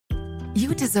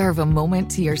You deserve a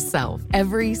moment to yourself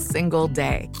every single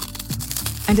day.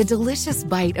 And a delicious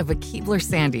bite of a Keebler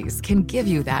Sandies can give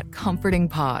you that comforting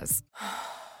pause.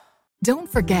 Don't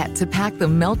forget to pack the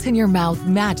melt-in-your-mouth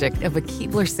magic of a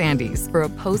Keebler Sandies for a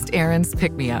post-errands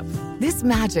pick-me-up. This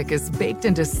magic is baked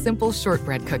into simple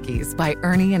shortbread cookies by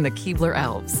Ernie and the Keebler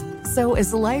Elves. So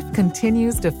as life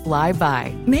continues to fly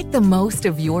by, make the most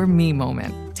of your me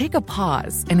moment. Take a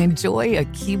pause and enjoy a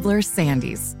Keebler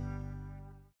Sandies.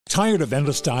 Tired of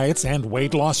endless diets and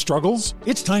weight loss struggles?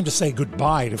 It's time to say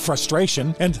goodbye to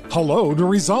frustration and hello to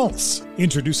results.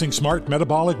 Introducing Smart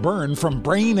Metabolic Burn from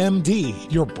Brain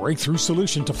MD, your breakthrough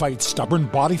solution to fight stubborn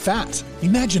body fat.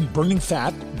 Imagine burning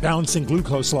fat, balancing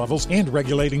glucose levels, and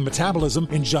regulating metabolism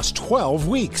in just 12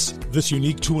 weeks. This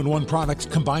unique 2-in-1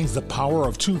 product combines the power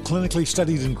of 2 clinically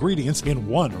studied ingredients in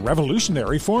one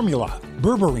revolutionary formula.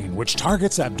 Berberine, which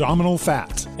targets abdominal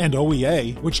fat, and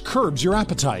OEA, which curbs your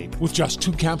appetite. With just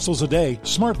 2 capsules a day,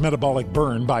 Smart Metabolic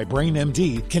Burn by Brain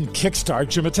MD can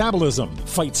kickstart your metabolism,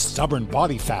 fight stubborn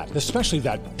body fat, especially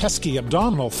that pesky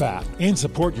abdominal fat, and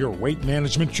support your weight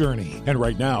management journey. And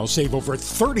right now, save over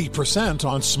 30%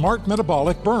 on Smart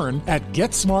Metabolic Burn at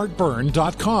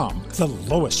GetSmartBurn.com. The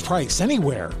lowest price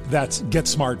anywhere. That's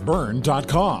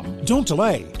GetSmartBurn.com. Don't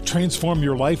delay. Transform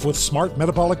your life with Smart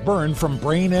Metabolic Burn from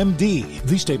Brain MD.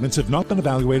 These statements have not been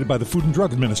evaluated by the Food and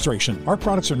Drug Administration. Our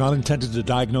products are not intended to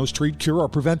diagnose, treat, cure, or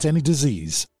prevent any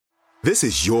disease. This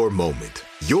is your moment,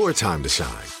 your time to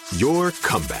shine, your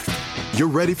comeback. You're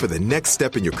ready for the next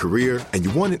step in your career, and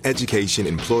you want an education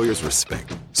employers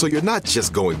respect. So you're not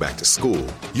just going back to school,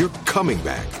 you're coming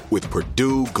back with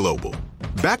Purdue Global.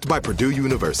 Backed by Purdue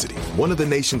University, one of the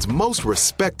nation's most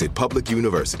respected public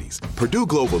universities, Purdue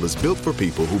Global is built for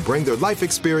people who bring their life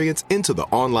experience into the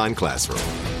online classroom.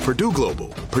 Purdue Global,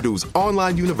 Purdue's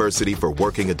online university for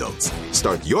working adults.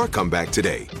 Start your comeback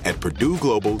today at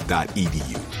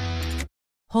purdueglobal.edu.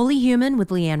 Holy Human with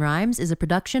Leanne Rimes is a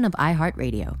production of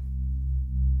iHeartRadio.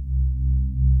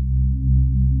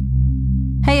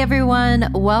 Hey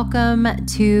everyone, welcome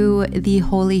to the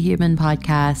Holy Human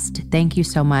podcast. Thank you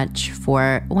so much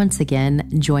for once again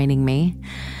joining me.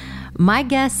 My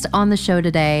guest on the show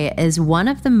today is one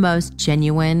of the most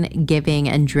genuine, giving,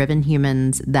 and driven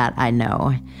humans that I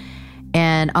know.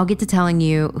 And I'll get to telling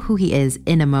you who he is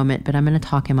in a moment, but I'm going to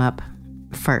talk him up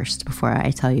first before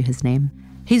I tell you his name.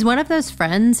 He's one of those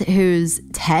friends whose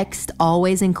texts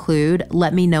always include,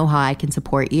 let me know how I can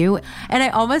support you. And I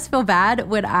almost feel bad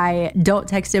when I don't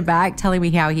text him back telling me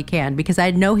how he can, because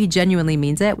I know he genuinely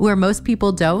means it. Where most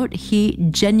people don't, he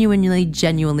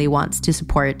genuinely wants to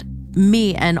support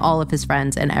me and all of his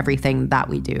friends and everything that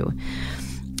we do.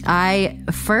 I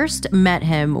first met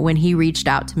him when he reached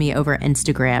out to me over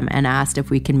Instagram and asked if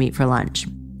we could meet for lunch.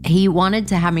 He wanted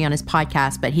to have me on his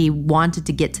podcast, but he wanted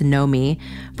to get to know me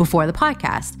before the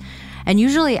podcast. And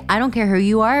usually, I don't care who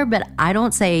you are, but I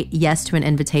don't say yes to an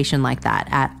invitation like that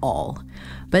at all.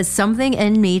 But something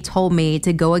in me told me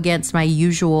to go against my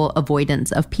usual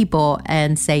avoidance of people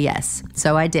and say yes.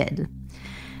 So I did.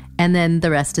 And then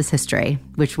the rest is history,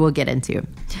 which we'll get into.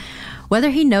 Whether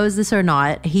he knows this or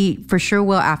not, he for sure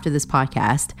will after this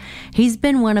podcast. He's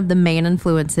been one of the main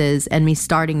influences in me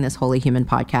starting this Holy Human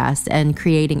podcast and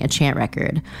creating a chant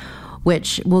record,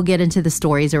 which we'll get into the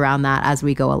stories around that as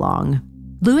we go along.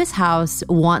 Lewis Howes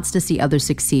wants to see others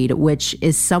succeed, which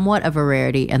is somewhat of a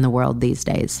rarity in the world these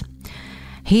days.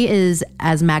 He is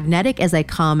as magnetic as they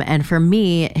come, and for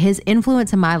me, his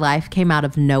influence in my life came out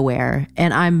of nowhere,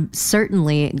 and I'm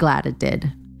certainly glad it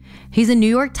did. He's a New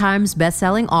York Times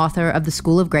bestselling author of The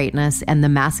School of Greatness and The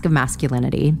Mask of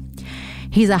Masculinity.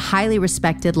 He's a highly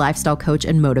respected lifestyle coach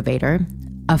and motivator,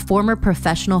 a former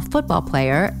professional football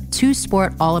player,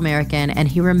 2-sport All-American, and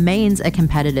he remains a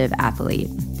competitive athlete.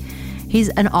 He's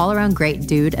an all-around great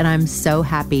dude, and I'm so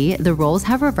happy the roles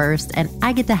have reversed and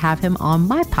I get to have him on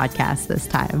my podcast this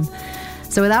time.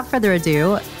 So without further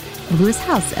ado, Lewis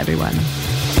Howes, everyone.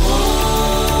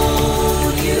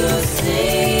 Won't you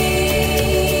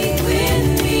sing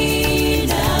with me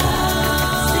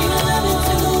now? Sing another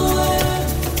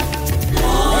tune.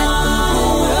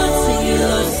 Won't you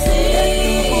sing?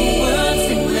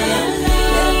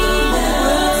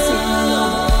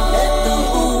 Let the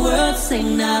whole world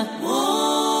sing now.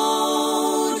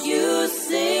 Won't you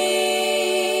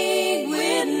sing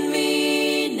with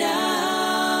me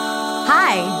now?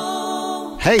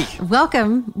 Hi. Hey.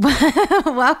 Welcome.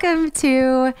 Welcome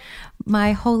to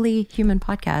my Holy Human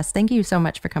podcast. Thank you so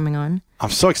much for coming on. I'm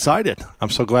so excited. I'm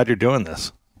so glad you're doing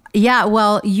this. Yeah,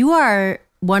 well, you are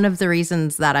one of the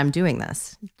reasons that I'm doing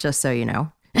this, just so you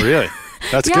know. Really?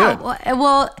 That's Yeah, good.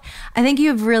 well, I think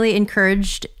you've really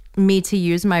encouraged me to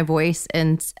use my voice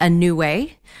in a new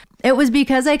way. It was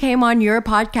because I came on your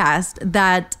podcast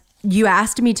that you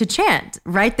asked me to chant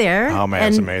right there. Oh man,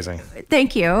 it's amazing.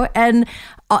 Thank you. And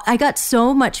I got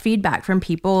so much feedback from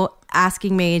people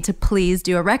asking me to please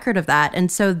do a record of that.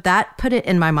 And so that put it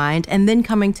in my mind. And then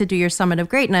coming to do your Summit of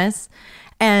Greatness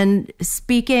and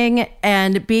speaking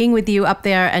and being with you up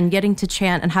there and getting to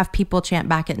chant and have people chant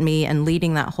back at me and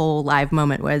leading that whole live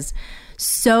moment was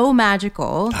so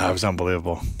magical. That was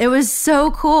unbelievable. It was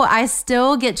so cool. I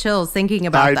still get chills thinking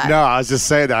about that. I know. I was just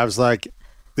saying that. I was like,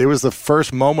 it was the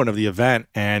first moment of the event,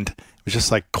 and it was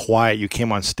just like quiet. You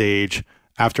came on stage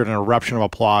after an eruption of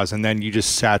applause, and then you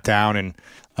just sat down and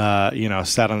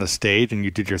sat on the stage and you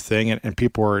did your thing, and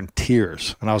people were in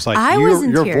tears. And I was like,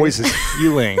 your voice is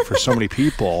healing for so many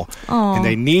people, and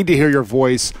they need to hear your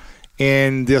voice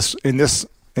in this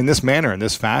manner, in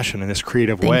this fashion, in this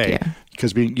creative way.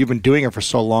 Because you've been doing it for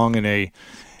so long in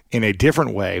a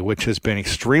different way, which has been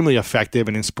extremely effective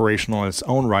and inspirational in its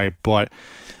own right. But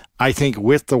I think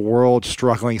with the world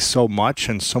struggling so much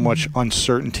and so much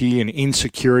uncertainty and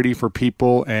insecurity for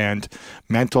people and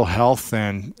mental health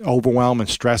and overwhelm and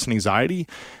stress and anxiety,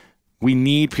 we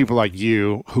need people like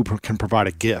you who can provide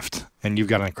a gift. And you've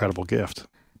got an incredible gift.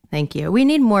 Thank you. We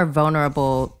need more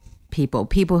vulnerable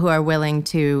people who are willing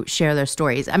to share their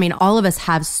stories. I mean, all of us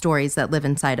have stories that live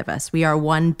inside of us. We are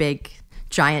one big,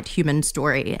 giant human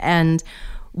story. And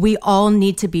we all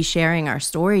need to be sharing our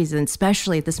stories, and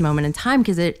especially at this moment in time,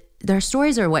 because their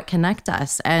stories are what connect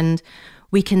us. And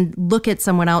we can look at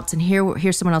someone else and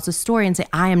hear someone else's story and say,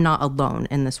 I am not alone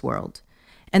in this world.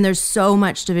 And there's so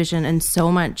much division and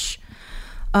so much,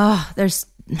 there's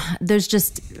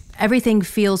just, everything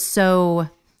feels so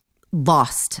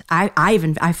lost.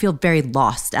 I feel very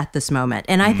lost at this moment.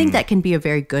 And I think that can be a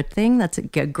very good thing.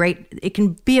 It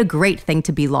can be a great thing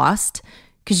to be lost,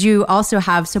 because you also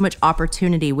have so much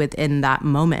opportunity within that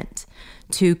moment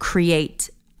to create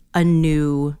a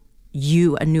new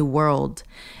world.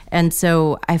 And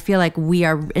so I feel like we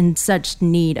are in such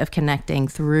need of connecting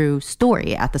through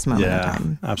story at this moment in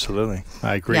time. Absolutely.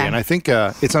 I agree. Yeah. And I think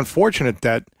it's unfortunate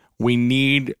that we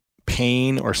need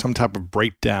pain or some type of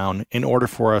breakdown in order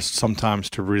for us sometimes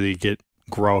to really get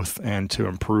growth and to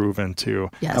improve and to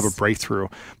have a breakthrough.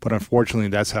 But unfortunately,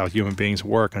 that's how human beings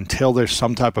work. Until there's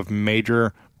some type of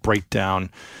major breakdown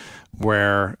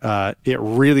where it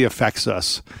really affects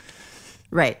us.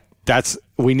 Right.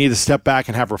 We need to step back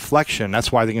and have reflection.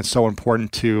 That's why I think it's so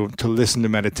important to listen to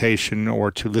meditation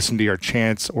or to listen to your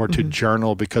chants or to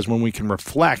journal, because when we can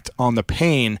reflect on the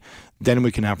pain, then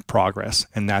we can have progress.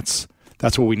 And that's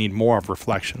what we need, more of,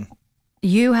 reflection.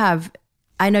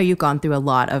 I know you've gone through a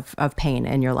lot of pain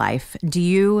in your life. Do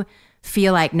you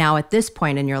feel like now at this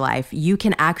point in your life, you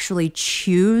can actually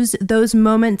choose those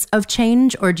moments of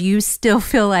change? Or do you still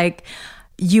feel like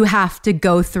you have to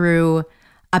go through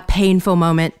a painful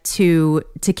moment to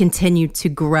continue to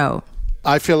grow?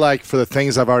 I feel like for the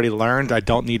things I've already learned, I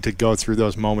don't need to go through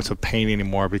those moments of pain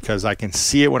anymore, because I can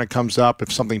see it when it comes up.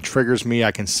 If something triggers me,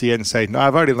 I can see it and say, no,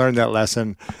 I've already learned that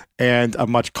lesson, and I'm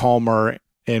much calmer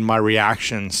in my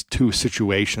reactions to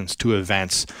situations, to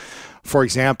events. For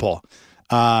example,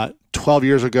 12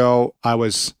 years ago, I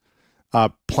was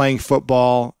playing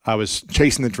football. I was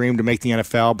chasing the dream to make the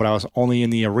NFL, but I was only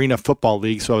in the Arena Football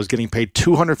League, so I was getting paid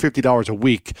 $250 a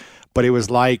week. But it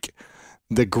was like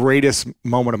the greatest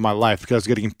moment of my life, because I was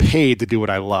getting paid to do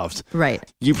what I loved. Right.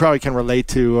 You probably can relate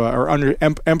to or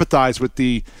empathize with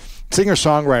the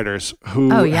singer-songwriters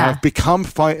who have become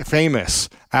famous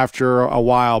after a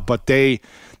while, but they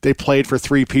played for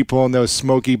 3 people in those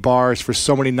smoky bars for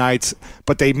so many nights,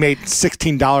 but they made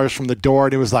 $16 from the door,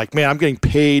 and it was like, man, I'm getting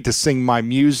paid to sing my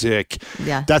music.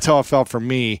 Yeah. That's how it felt for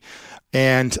me.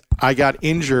 And I got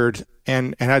injured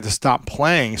and had to stop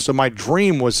playing. So my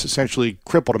dream was essentially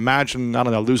crippled. Imagine, I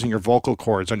don't know, losing your vocal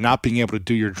cords or not being able to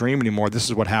do your dream anymore. This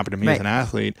is what happened to me as an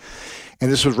athlete.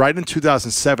 And this was right in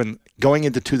 2007, going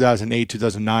into 2008,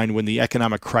 2009, when the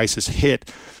economic crisis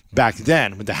hit back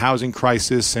then, with the housing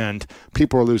crisis and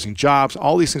people were losing jobs.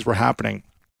 All these things were happening.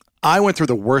 I went through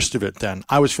the worst of it then.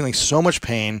 I was feeling so much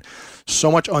pain,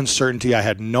 so much uncertainty. I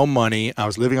had no money. I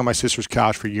was living on my sister's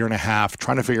couch for a year and a half,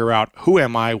 trying to figure out, who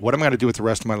am I? What am I going to do with the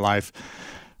rest of my life?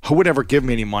 Who would ever give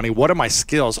me any money? What are my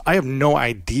skills? I have no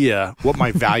idea what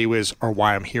my value is or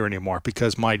why I'm here anymore,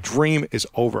 because my dream is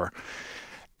over.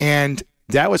 And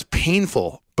that was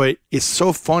painful, but it's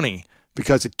so funny,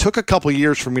 because it took a couple of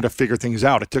years for me to figure things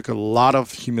out. It took a lot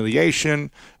of humiliation,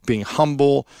 being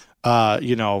humble,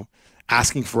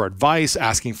 asking for advice,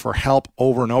 asking for help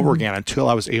over and over again, until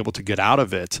I was able to get out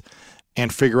of it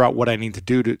and figure out what I need to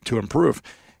do to improve.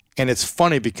 And it's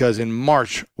funny, because in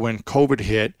March, when COVID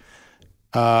hit,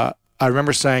 I I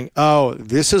remember saying, oh,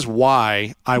 this is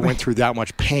why I went through that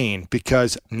much pain,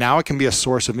 because now I can be a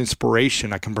source of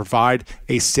inspiration. I can provide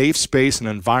a safe space and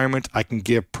environment. I can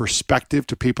give perspective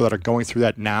to people that are going through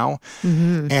that now.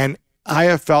 And I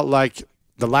have felt like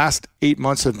the last 8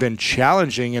 months have been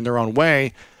challenging in their own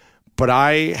way, but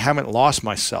I haven't lost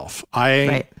myself.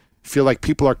 I feel like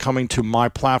people are coming to my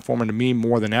platform and to me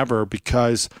more than ever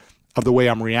because of the way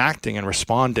I'm reacting and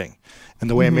responding, and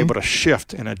the way I'm able to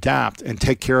shift and adapt and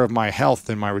take care of my health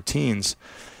and my routines.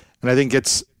 And I think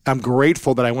I'm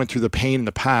grateful that I went through the pain in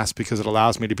the past, because it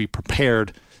allows me to be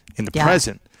prepared in the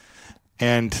present.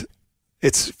 And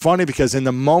it's funny because in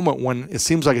the moment when it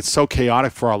seems like it's so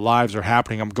chaotic for our lives are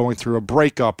happening, I'm going through a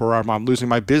breakup, or I'm losing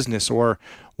my business, or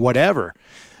whatever,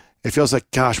 it feels like,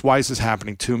 gosh, why is this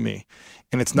happening to me?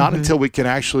 And it's not until we can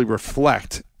actually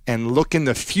reflect and look in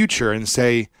the future and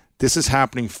say, this is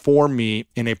happening for me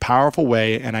in a powerful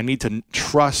way, and I need to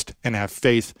trust and have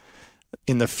faith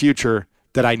in the future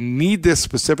that I need this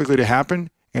specifically to happen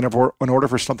in order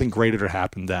for something greater to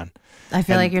happen then. I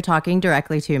feel like you're talking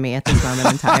directly to me at this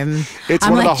moment in time. It's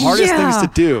one of the hardest things to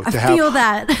do. I feel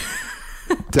that.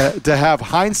 to have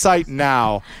hindsight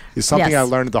now is something I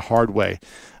learned the hard way.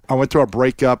 I went through a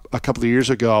breakup a couple of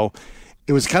years ago.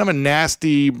 It was kind of a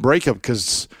nasty breakup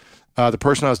because the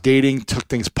person I was dating took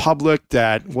things public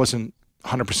that wasn't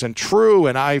 100% true,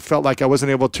 and I felt like I wasn't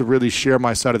able to really share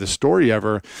my side of the story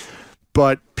ever.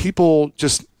 But people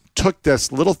just took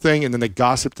this little thing and then they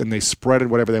gossiped and they spread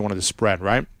whatever they wanted to spread,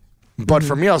 right? But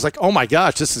for me, I was like, oh my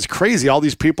gosh, this is crazy. All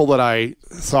these people that I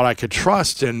thought I could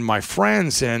trust, and my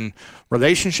friends and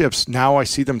relationships, now I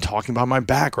see them talking behind my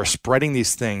back or spreading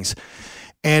these things.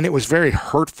 And it was very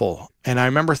hurtful. And I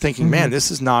remember thinking, man, this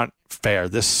is not fair.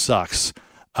 This sucks.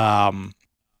 And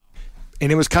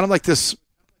it was kind of like this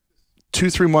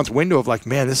 2-3 month window of like,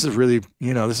 man, this is really,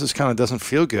 this is kind of doesn't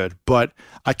feel good. But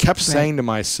I kept saying to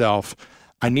myself,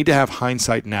 I need to have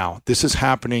hindsight now. This is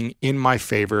happening in my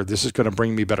favor. This is going to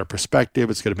bring me better perspective.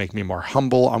 It's going to make me more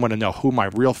humble. I'm going to know who my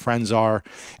real friends are.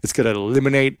 It's going to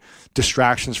eliminate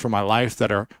distractions from my life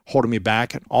that are holding me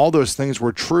back. And all those things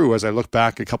were true as I look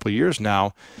back a couple of years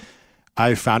now.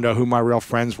 I found out who my real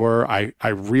friends were. I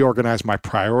reorganized my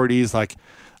priorities. Like,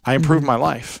 I improved my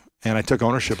life and I took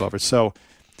ownership of it. So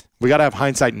we got to have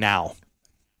hindsight now.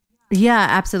 Yeah,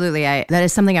 absolutely. That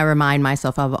is something I remind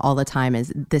myself of all the time,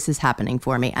 is this is happening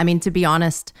for me. I mean, to be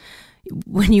honest,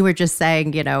 when you were just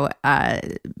saying,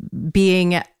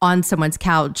 being on someone's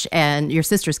couch and your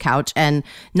sister's couch and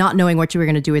not knowing what you were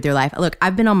going to do with your life. Look,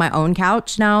 I've been on my own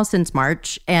couch now since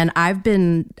March, and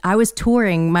I was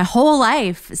touring my whole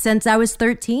life since I was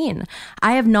 13.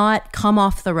 I have not come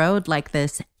off the road like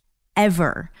this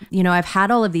ever. I've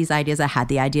had all of these ideas. I had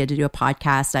the idea to do a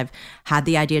podcast. I've had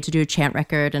the idea to do a chant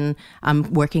record, and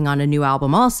I'm working on a new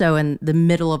album also in the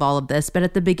middle of all of this. But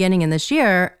at the beginning in this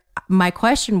year, my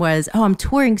question was, I'm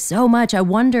touring so much. I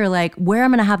wonder where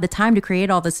I'm going to have the time to create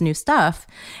all this new stuff.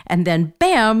 And then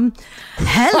bam,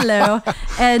 hello.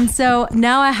 And so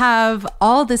now I have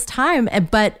all this time,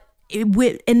 but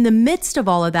in the midst of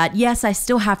all of that, yes, I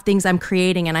still have things I'm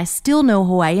creating and I still know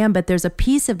who I am, but there's a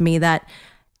piece of me that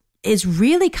is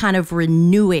really kind of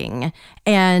renewing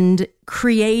and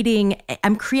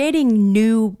I'm creating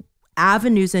new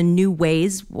avenues and new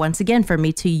ways, once again, for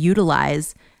me to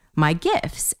utilize my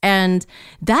gifts. And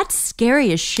that's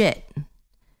scary as shit.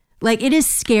 It is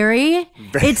scary.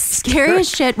 It's scary as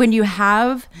shit when you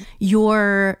have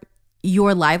your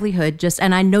livelihood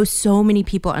and I know so many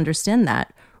people understand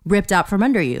that, ripped out from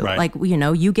under you. Right.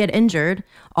 You get injured,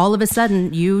 all of a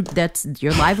sudden that's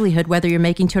your livelihood, whether you're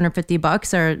making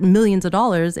 $250 or millions of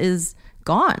dollars, is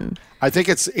gone. I think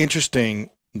it's interesting,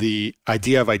 the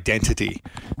idea of identity,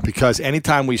 because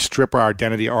anytime we strip our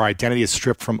identity is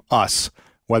stripped from us,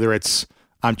 whether it's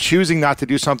I'm choosing not to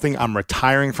do something, I'm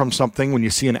retiring from something. When you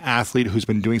see an athlete who's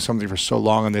been doing something for so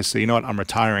long and they say, you know what, I'm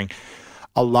retiring.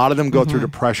 A lot of them go through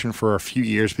depression for a few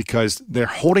years because they're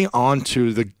holding on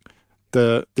to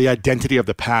the identity of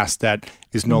the past that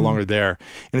is no longer there.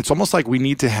 And it's almost like we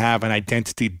need to have an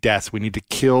identity death. We need to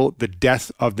kill the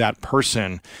death of that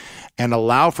person and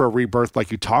allow for a rebirth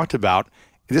like you talked about.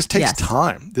 This takes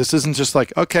time. This isn't just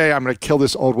like, okay, I'm going to kill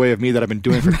this old way of me that I've been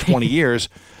doing for 20 years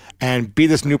and be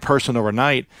this new person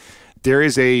overnight. There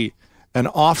is an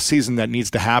off season that needs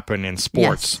to happen in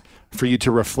sports for you to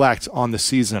reflect on the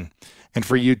season and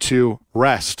for you to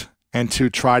rest and to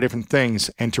try different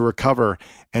things and to recover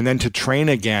and then to train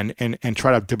again and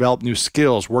try to develop new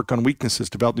skills, work on weaknesses,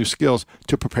 develop new skills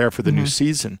to prepare for the new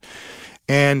season.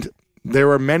 And there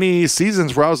were many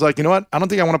seasons where I was like, you know what? I don't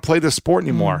think I want to play this sport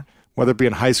anymore, whether it be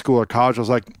in high school or college. I was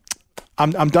like,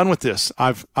 I'm done with this.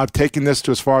 I've taken this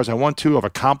to as far as I want to. I've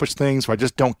accomplished things, so I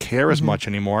just don't care as much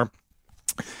anymore.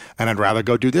 And I'd rather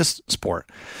go do this sport.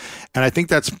 And I think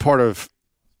that's part of,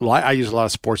 I use a lot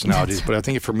of sports analogies, but I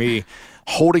think for me,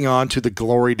 holding on to the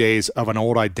glory days of an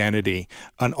old identity,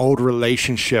 an old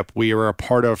relationship we were a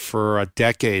part of for a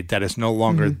decade that is no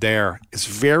longer there. It's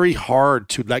very hard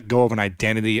to let go of an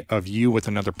identity of you with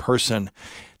another person.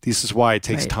 This is why it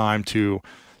takes time to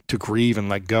grieve and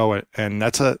let go. And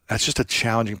that's just a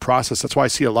challenging process. That's why I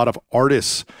see a lot of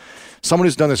artists. Someone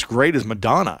who's done this great is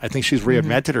Madonna. I think she's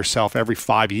reinvented herself every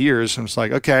 5 years. And it's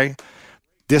like, okay,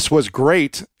 this was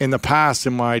great in the past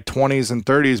in my 20s and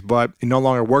 30s, but it no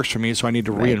longer works for me. So I need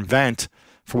to reinvent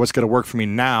for what's going to work for me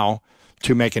now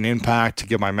to make an impact, to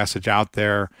get my message out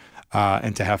there,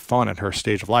 and to have fun at her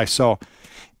stage of life. So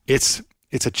it's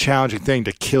a challenging thing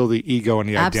to kill the ego and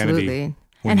the identity. Absolutely.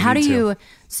 And how do you,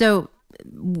 so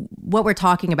what we're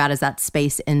talking about is that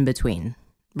space in between,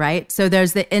 right? So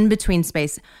there's the in between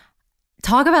space.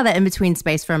 Talk about that in between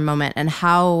space for a moment, and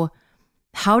how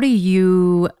do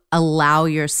you allow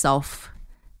yourself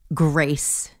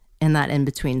grace in that in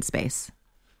between space?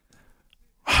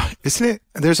 Isn't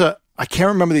it? I can't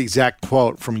remember the exact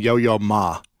quote from Yo-Yo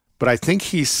Ma, but I think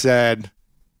he said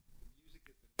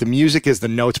the music is the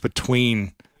notes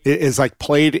between. It is like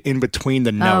played in between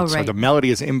the notes, or the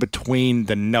melody is in between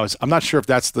the notes. I'm not sure if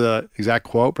that's the exact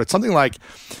quote, but it's something like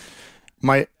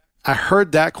I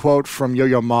heard that quote from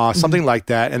Yo-Yo Ma, something like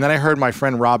that. And then I heard my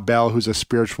friend Rob Bell, who's a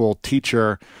spiritual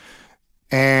teacher,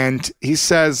 and he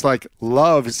says like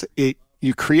love is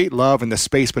you create love in the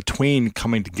space between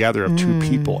coming together of two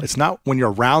people. It's not when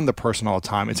you're around the person all the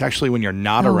time. It's actually when you're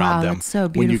not around them. That's so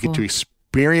beautiful. When you get to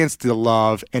experience the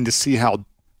love and to see how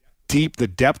deep the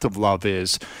depth of love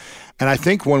is. And I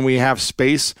think when we have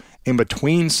space in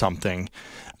between something,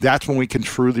 that's when we can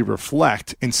truly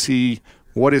reflect and see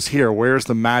what is here. Where's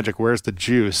the magic? Where's the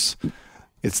juice?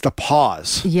 It's the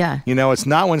pause. Yeah. It's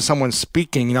not when someone's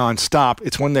speaking nonstop.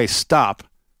 It's when they stop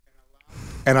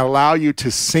and allow you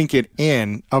to sink it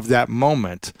in of that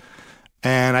moment.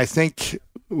 And I think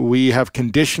we have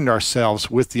conditioned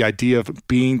ourselves with the idea of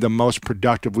being the most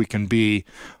productive we can be,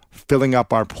 filling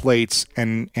up our plates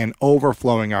and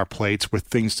overflowing our plates with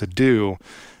things to do,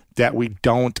 that we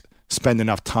don't spend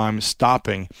enough time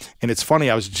stopping. And it's funny,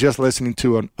 I was just listening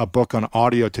to a book on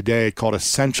audio today called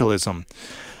Essentialism,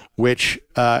 which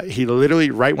he literally,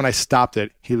 right when I stopped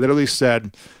it, he literally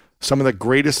said some of the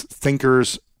greatest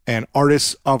thinkers and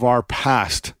artists of our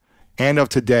past and of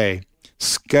today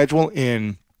schedule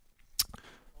in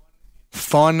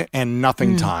fun and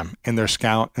nothing time in their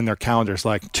calendars,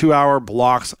 like 2-hour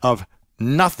blocks of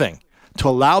nothing, to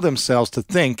allow themselves to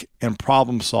think and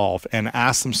problem solve and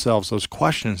ask themselves those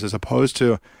questions, as opposed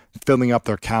to filling up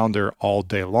their calendar all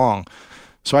day long.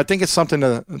 So I think it's something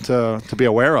to be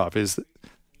aware of, is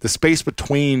the space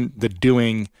between the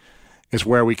doing is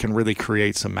where we can really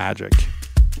create some magic.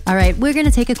 All right, we're going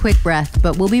to take a quick breath,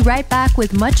 but we'll be right back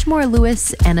with much more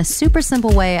Lewis and a super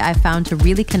simple way I found to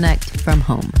really connect from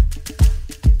home.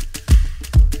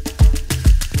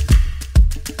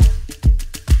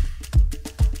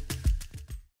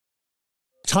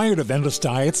 Tired of endless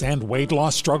diets and weight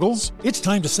loss struggles? It's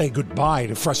time to say goodbye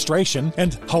to frustration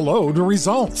and hello to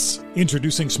results.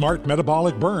 Introducing Smart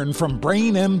Metabolic Burn from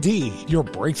Brain MD, your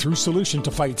breakthrough solution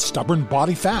to fight stubborn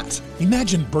body fat.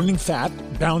 Imagine burning fat,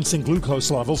 balancing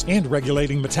glucose levels, and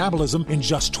regulating metabolism in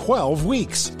just 12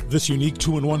 weeks. This unique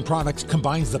 2-in-1 product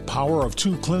combines the power of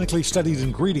 2 clinically studied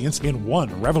ingredients in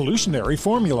one revolutionary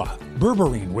formula.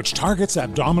 Berberine, which targets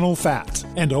abdominal fat,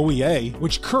 and OEA,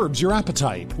 which curbs your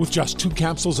appetite. With just 2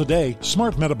 capsules a day,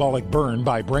 Smart Metabolic Burn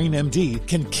by Brain MD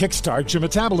can kickstart your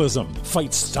metabolism,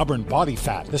 fight stubborn body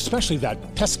fat, especially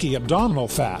that pesky abdominal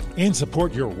fat, and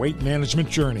support your weight management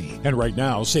journey. And right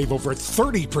now, save over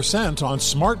 30% on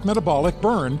Smart Metabolic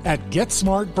Burn at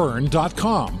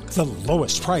GetSmartBurn.com. The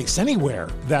lowest price anywhere.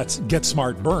 That's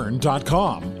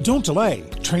GetSmartBurn.com. Don't delay.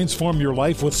 Transform your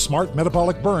life with Smart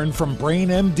Metabolic Burn from Brain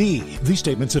MD. These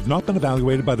statements have not been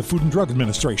evaluated by the Food and Drug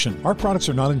Administration. Our products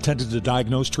are not intended to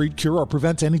diagnose, treat, cure, or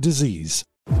prevent any disease.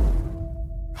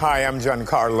 Hi, I'm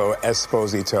Giancarlo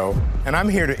Esposito, and I'm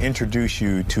here to introduce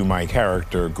you to my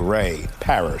character, Gray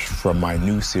Parrish, from my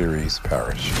new series,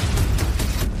 Parrish.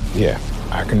 Yeah,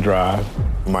 I can drive.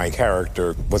 My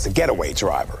character was a getaway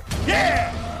driver.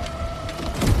 Yeah!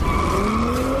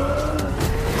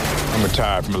 I'm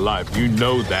retired from life. You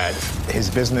know that. His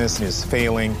business is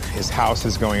failing. His house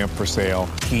is going up for sale.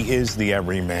 He is the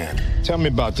everyman. Tell me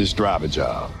about this driver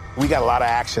job. We got a lot of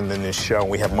action in this show.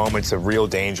 We have moments of real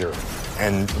danger,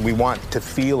 and we want to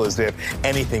feel as if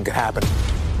anything could happen.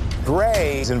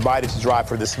 Gray is invited to drive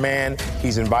for this man.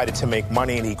 He's invited to make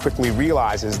money, and he quickly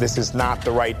realizes this is not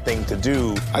the right thing to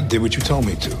do. I did what you told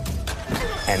me to.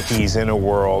 And he's in a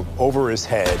world over his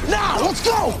head. Now, let's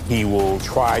go! He will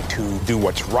try to do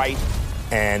what's right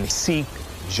and seek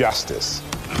justice.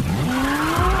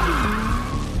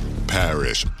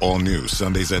 Parish, all new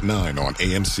Sundays at 9 on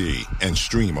AMC and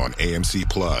stream on AMC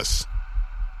Plus.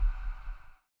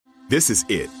 This is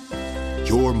it.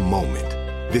 Your moment.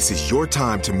 This is your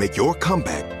time to make your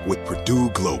comeback with Purdue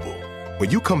Global. When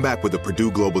you come back with a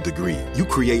Purdue Global degree, you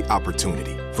create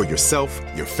opportunity for yourself,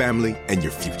 your family, and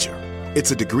your future.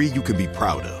 It's a degree you can be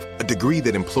proud of, a degree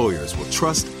that employers will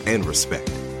trust and respect.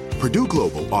 Purdue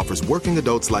Global offers working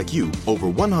adults like you over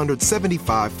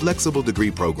 175 flexible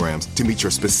degree programs to meet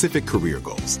your specific career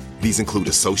goals. These include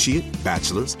associate,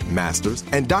 bachelor's, master's,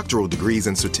 and doctoral degrees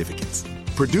and certificates.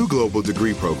 Purdue Global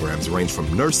degree programs range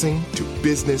from nursing to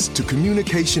business to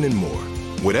communication and more.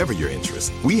 Whatever your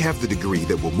interest, we have the degree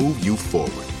that will move you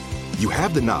forward. You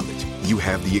have the knowledge, you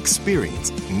have the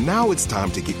experience. Now it's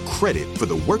time to get credit for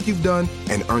the work you've done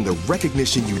and earn the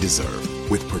recognition you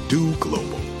deserve with Purdue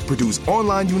Global, Purdue's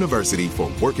online university for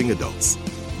working adults.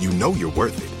 You know you're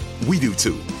worth it. We do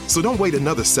too. So don't wait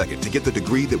another second to get the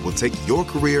degree that will take your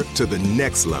career to the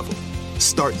next level.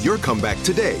 Start your comeback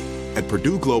today at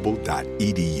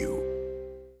purdueglobal.edu.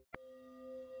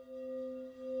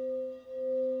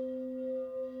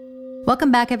 Welcome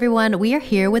back, everyone. We are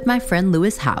here with my friend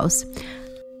Lewis House.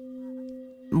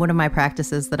 One of my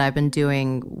practices that I've been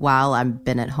doing while I've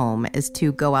been at home is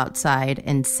to go outside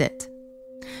and sit.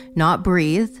 Not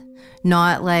breathe,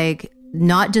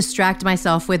 not distract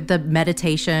myself with the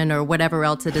meditation or whatever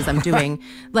else it is I'm doing.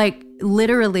 Like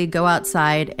literally go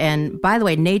outside. And by the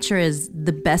way, nature is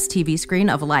the best TV screen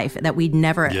of life that we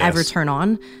never ever turn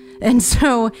on. And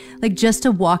so like just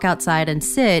to walk outside and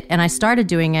sit. And I started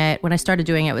doing it. When I started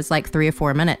doing it, it was like 3 or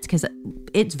 4 minutes because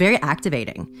it's very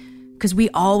activating because we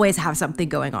always have something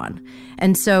going on.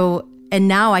 And so, and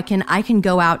now I can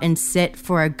go out and sit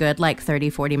for a good like 30,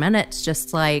 40 minutes,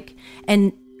 just like,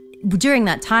 and during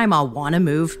that time, I'll want to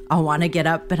move. I'll want to get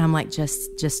up, but I'm like,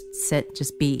 just sit,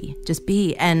 just be.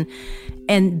 And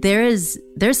there's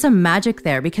some magic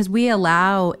there because we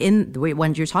allow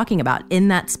when you're talking about in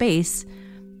that space,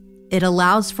 it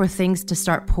allows for things to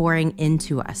start pouring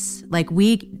into us. Like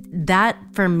that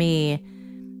for me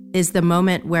is the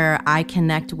moment where I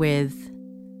connect with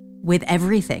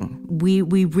everything. We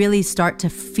really start to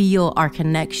feel our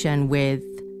connection with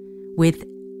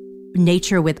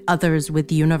nature, with others, with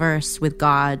the universe, with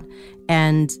God.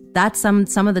 And that's some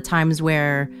of the times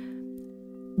where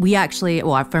we actually,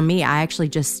 well, for me, I actually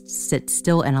just sit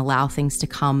still and allow things to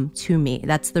come to me.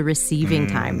 That's the receiving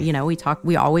time. You know,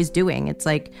 we always doing. It's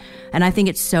like, and I think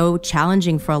it's so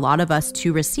challenging for a lot of us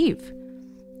to receive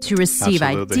Absolutely.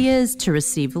 ideas, to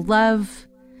receive love.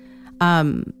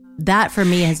 That for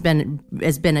me has been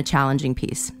a challenging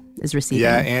piece, is receiving.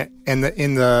 Yeah, and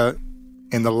in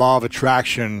the law of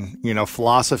attraction, you know,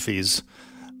 philosophies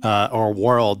or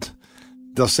world,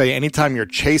 they'll say anytime you're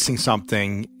chasing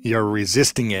something, you're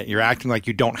resisting it. You're acting like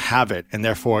you don't have it, and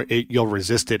therefore you'll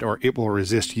resist it or it will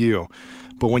resist you.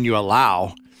 But when you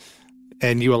allow,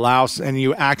 and you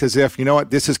act as if, you know what,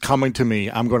 this is coming to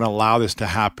me. I'm going to allow this to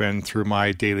happen through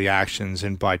my daily actions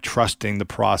and by trusting the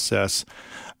process.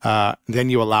 Then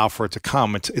you allow for it to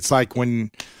come. It's like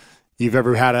when you've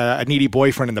ever had a needy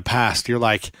boyfriend in the past. You're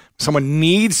like, someone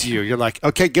needs you. You're like,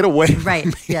 okay, get away from right,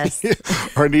 me. Yes.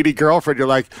 Or a needy girlfriend. You're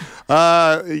like,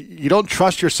 you don't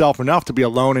trust yourself enough to be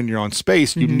alone in your own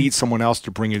space. You need someone else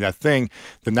to bring you that thing.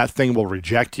 Then that thing will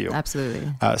reject you.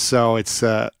 Absolutely. So it's,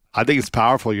 I think it's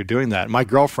powerful you're doing that. My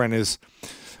girlfriend is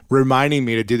reminding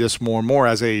me to do this more and more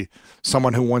as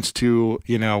someone who wants to,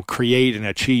 you know, create and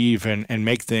achieve and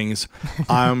make things.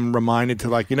 I'm reminded to,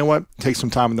 like, you know what, take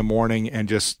some time in the morning and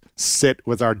just sit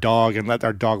with our dog and let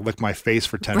our dog lick my face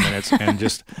for 10 minutes and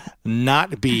just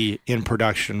not be in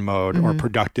production mode or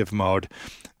productive mode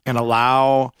and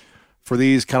allow for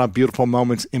these kind of beautiful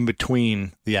moments in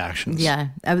between the actions. Yeah.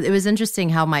 It was interesting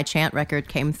how my chant record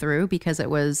came through because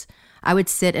I would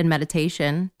sit in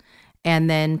meditation and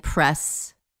then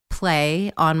press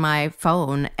play on my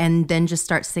phone and then just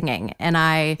start singing. And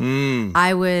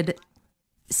I would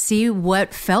see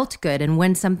what felt good. And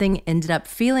when something ended up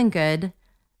feeling good,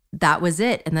 that was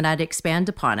it. And then I'd expand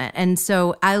upon it. And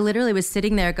so I literally was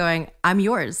sitting there going, I'm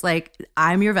yours. Like,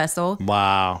 I'm your vessel.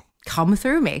 Wow. Come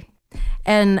through me.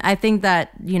 And I think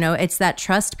that, you know, it's that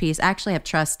trust piece. I actually have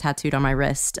trust tattooed on my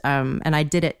wrist. And I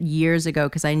did it years ago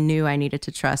because I knew I needed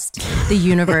to trust the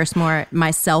universe more,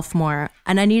 myself more,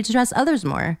 and I needed to trust others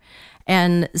more.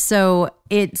 And so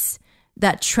it's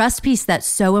that trust piece that's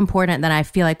so important that I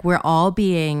feel like we all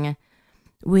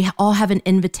have an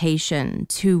invitation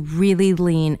to really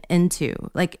lean into.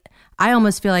 Like, I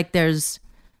almost feel like there's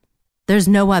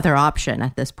no other option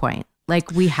at this point.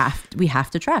 Like, we have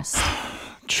to trust.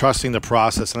 Trusting the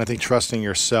process, and I think trusting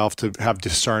yourself to have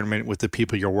discernment with the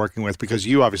people you're working with, because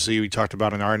you obviously, we talked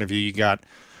about in our interview, you got,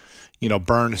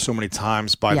 burned so many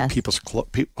times by Yes.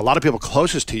 a lot of people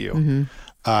closest to you,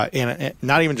 and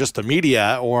not even just the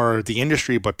media or the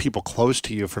industry, but people close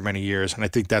to you for many years. And I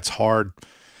think that's hard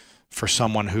for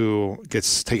someone who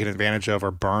gets taken advantage of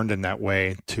or burned in that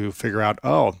way to figure out,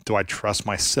 oh, do I trust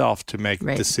myself to make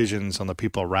Right. decisions on the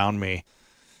people around me?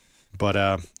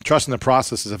 But trusting the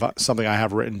process is something I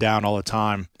have written down all the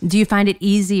time. Do you find it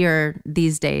easier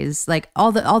these days? Like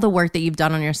all the work that you've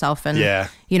done on yourself, and Yeah.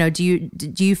 do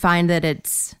you find that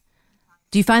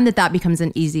that becomes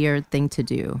an easier thing to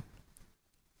do?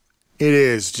 It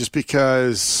is, just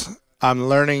because I'm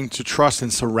learning to trust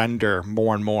and surrender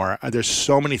more and more. There's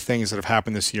so many things that have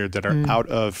happened this year that are out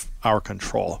of our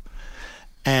control.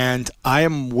 And I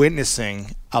am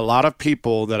witnessing a lot of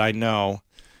people that I know,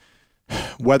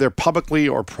 whether publicly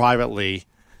or privately,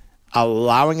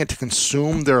 allowing it to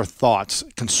consume their thoughts,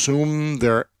 consume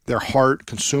their heart,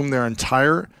 consume their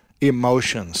entire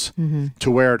emotions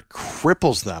to where it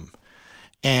cripples them.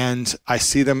 And I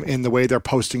see them in the way they're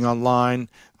posting online.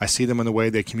 I see them in the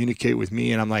way they communicate with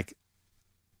me. And I'm like,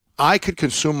 I could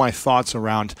consume my thoughts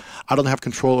around, I don't have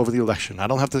control over the election. I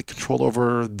don't have the control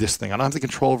over this thing. I don't have the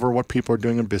control over what people are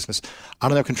doing in business. I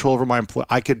don't have control over my employee.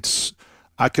 I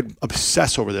could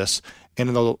obsess over this, and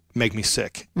it'll make me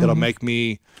sick. It'll make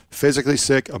me physically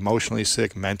sick, emotionally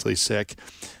sick, mentally sick,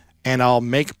 and I'll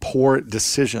make poor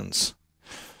decisions.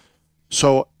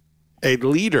 So a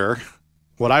leader,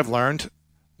 what I've learned,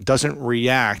 doesn't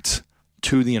react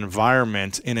to the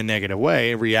environment in a negative way.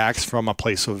 It reacts from a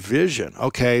place of vision.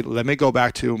 Okay, let me go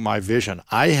back to my vision.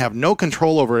 I have no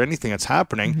control over anything that's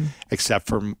happening except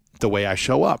for the way I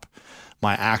show up,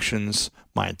 my actions,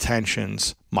 my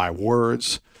intentions, my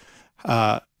words,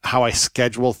 how I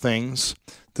schedule things,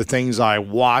 the things I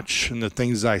watch and the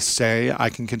things I say. I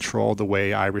can control the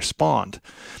way I respond.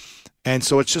 And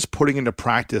so it's just putting into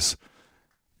practice,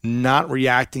 not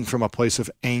reacting from a place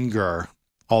of anger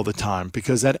all the time,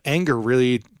 because that anger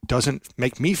really doesn't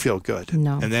make me feel good.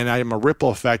 No. And then I am a ripple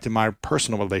effect in my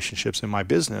personal relationships, in my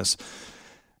business.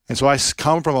 And so I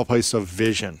come from a place of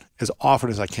vision as often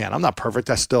as I can. I'm not perfect.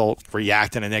 I still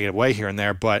react in a negative way here and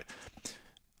there, but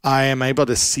I am able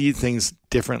to see things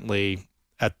differently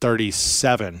at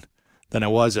 37 than I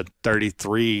was at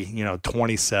 33,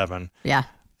 27. Yeah.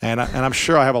 And I'm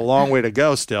sure I have a long way to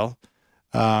go still,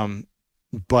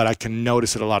 but I can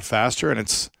notice it a lot faster,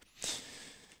 and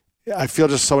I feel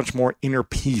just so much more inner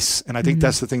peace. And I think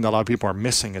that's the thing that a lot of people are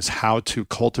missing, is how to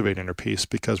cultivate inner peace,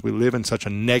 because we live in such a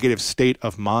negative state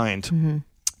of mind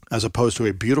as opposed to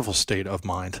a beautiful state of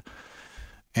mind.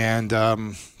 And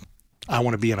I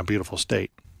want to be in a beautiful state.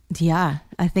 Yeah.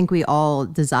 I think we all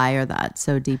desire that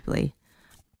so deeply.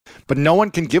 But no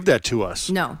one can give that to us.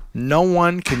 No. No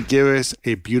one can give us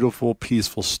a beautiful,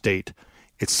 peaceful state.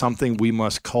 It's something we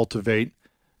must cultivate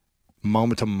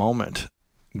moment to moment,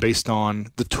 based on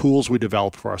the tools we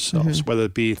develop for ourselves, whether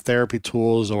it be therapy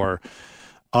tools or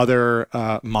other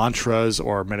mantras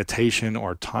or meditation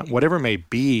or time, whatever it may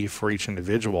be for each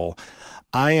individual.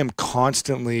 I am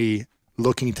constantly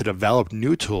looking to develop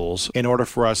new tools in order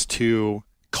for us to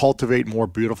cultivate more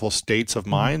beautiful states of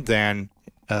mind than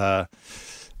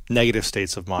negative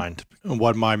states of mind.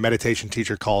 What my meditation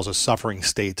teacher calls a suffering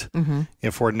state.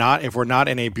 If we're not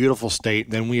in a beautiful state,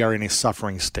 then we are in a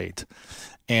suffering state.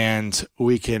 And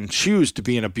we can choose to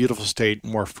be in a beautiful state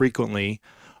more frequently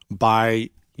by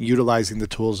utilizing the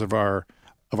tools of our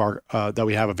that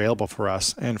we have available for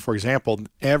us. And for example,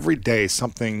 every day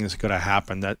something is going to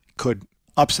happen that could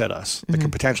upset us, that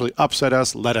could potentially upset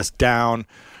us, let us down,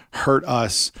 hurt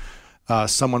us.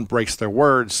 Someone breaks their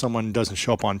word, someone doesn't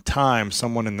show up on time,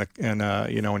 someone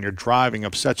when you're driving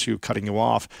upsets you, cutting you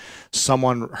off,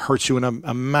 someone hurts you in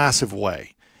a massive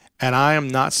way. And I am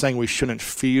not saying we shouldn't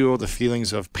feel the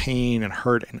feelings of pain and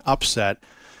hurt and upset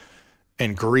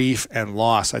and grief and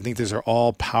loss. I think these are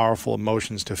all powerful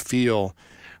emotions to feel.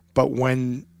 But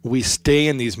when we stay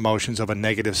in these emotions of a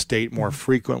negative state more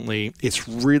frequently, it's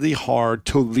really hard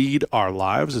to lead our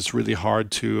lives. It's really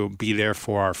hard to be there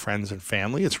for our friends and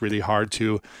family. It's really hard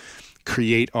to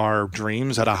create our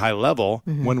dreams at a high level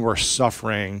when we're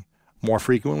suffering more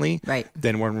frequently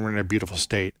than when we're in a beautiful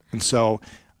state. And so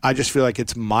I just feel like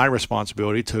it's my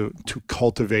responsibility to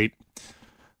cultivate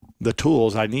the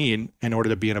tools I need in order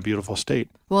to be in a beautiful state.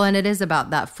 Well, and it is about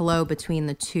that flow between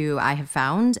the two, I have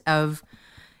found, of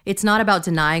it's not about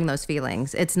denying those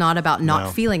feelings. It's not about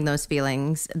not feeling those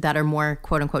feelings that are more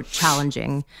quote unquote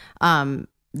challenging.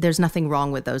 There's nothing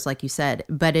wrong with those, like you said,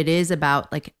 but it is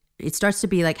about like, it starts to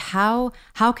be like, how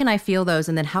can I feel those?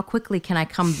 And then how quickly can I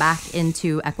come back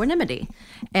into equanimity?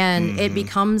 And it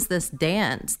becomes this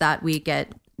dance that we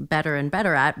get better and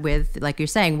better at with, like you're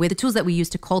saying, with the tools that we use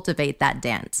to cultivate that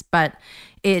dance. But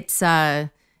it's that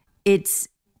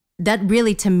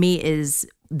really to me is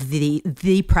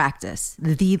the practice,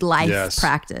 the life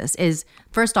practice is,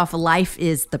 first off, life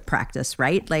is the practice,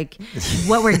 right? Like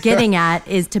what we're getting at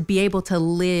is to be able to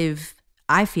live.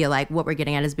 I feel like what we're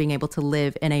getting at is being able to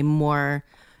live in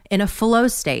a flow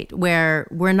state where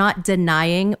we're not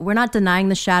denying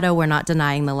the shadow, we're not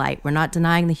denying the light, we're not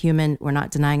denying the human, we're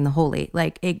not denying the holy.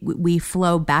 Like we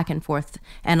flow back and forth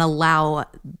and allow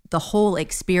the whole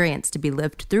experience to be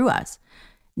lived through us.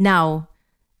 Now,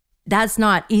 that's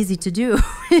not easy to do.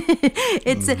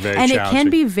 It can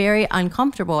be very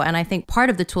uncomfortable. And I think part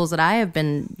of the tools that I have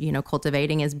been,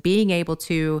 cultivating is being able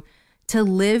to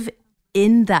live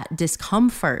in that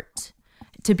discomfort,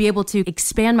 to be able to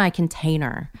expand my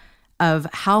container of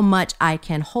how much I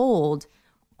can hold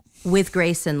with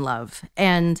grace and love.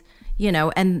 And,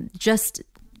 and just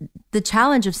the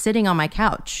challenge of sitting on my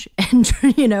couch and,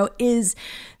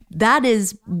 that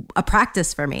is a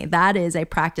practice for me. That is a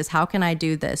practice. How can I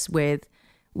do this with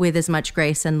as much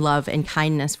grace and love and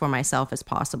kindness for myself as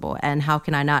possible? And how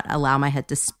can I not allow my head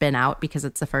to spin out because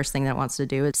it's the first thing that it wants to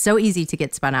do? It's so easy to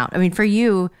get spun out. I mean, for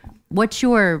you, what's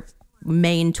your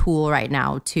main tool right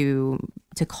now to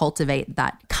cultivate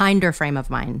that kinder frame of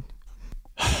mind?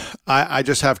 I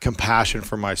just have compassion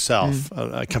for myself.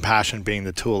 Compassion being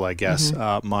the tool, I guess.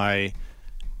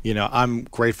 I'm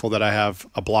grateful that I have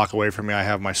a block away from me. I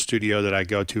have my studio that I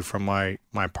go to from my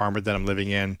apartment that I'm living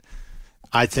in.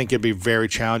 I think it'd be very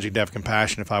challenging to have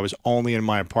compassion if I was only in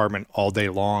my apartment all day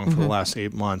long for the last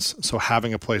 8 months. So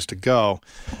having a place to go,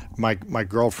 my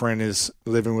girlfriend is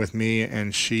living with me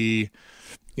and she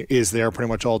is there pretty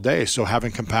much all day. So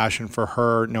having compassion for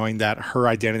her, knowing that her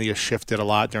identity has shifted a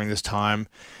lot during this time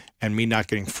and me not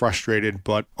getting frustrated,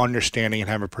 but understanding and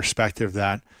having a perspective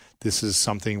that this is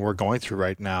something we're going through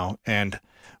right now. And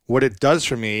what it does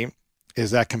for me is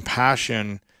that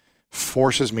compassion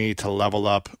forces me to level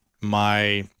up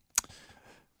my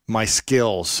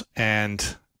skills.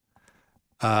 And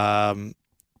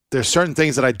there's certain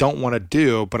things that I don't want to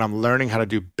do, but I'm learning how to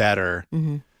do better,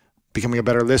 becoming a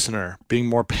better listener, being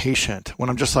more patient. When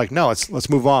I'm just like, no, let's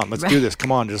move on. Let's do this.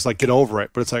 Come on, just like get over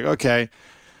it. But it's like, okay,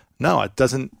 no, it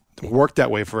doesn't work that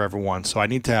way for everyone. So I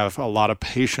need to have a lot of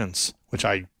patience, which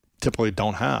I typically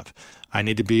don't have. I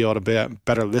need to be able to be a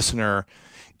better listener,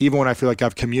 even when I feel like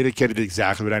I've communicated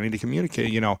exactly what I need to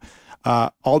communicate.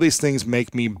 All these things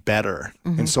make me better.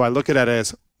 And so I look at it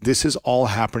as this is all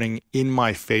happening in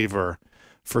my favor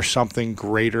for something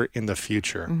greater in the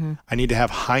future. I need to have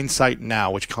hindsight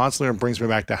now, which constantly brings me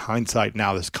back to hindsight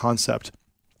now, this concept.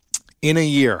 In a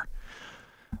year,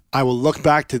 I will look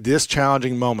back to this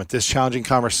challenging moment, this challenging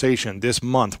conversation, this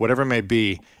month, whatever it may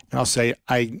be, and I'll say,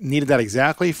 I needed that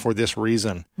exactly for this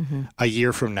reason a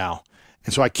year from now.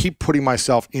 And so I keep putting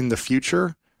myself in the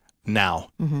future now.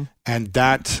 And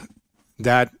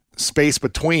that space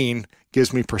between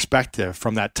gives me perspective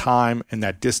from that time and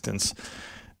that distance.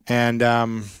 And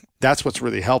that's what's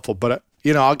really helpful. But,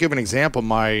 I'll give an example.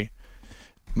 My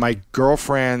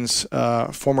girlfriend's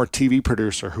former TV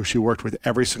producer, who she worked with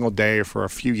every single day for a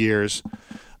few years,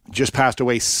 just passed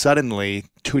away suddenly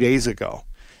 2 days ago.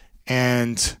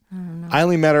 And I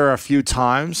only met her a few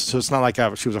times, so it's not like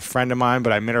she was a friend of mine,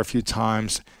 but I met her a few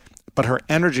times. But her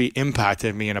energy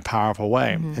impacted me in a powerful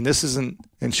way. And this isn't,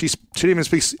 and she didn't even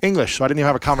speak English, so I didn't even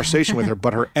have a conversation with her,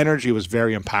 but her energy was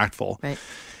very impactful. Right.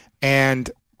 And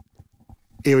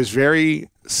it was very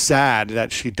sad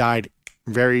that she died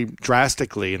very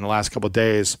drastically in the last couple of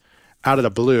days out of the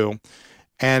blue.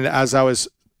 And as I was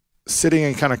sitting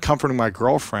and kind of comforting my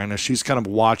girlfriend, as she's kind of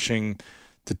watching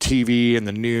the TV and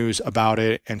the news about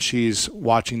it, and she's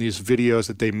watching these videos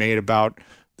that they made about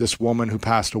this woman who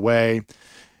passed away,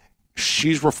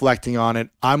 she's reflecting on it.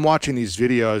 I'm watching these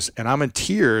videos and I'm in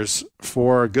tears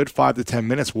for a good 5 to 10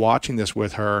 minutes watching this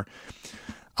with her,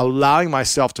 allowing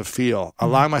myself to feel,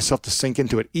 allowing myself to sink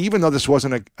into it. Even though this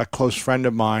wasn't a close friend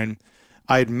of mine,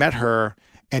 I had met her,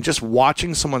 and just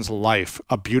watching someone's life,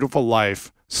 a beautiful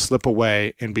life, slip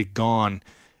away and be gone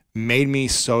made me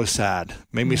so sad,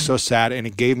 and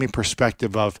it gave me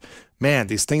perspective of, man,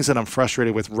 these things that I'm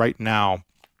frustrated with right now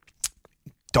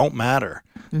don't matter.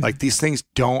 Like, these things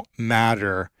don't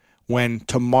matter when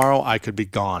tomorrow I could be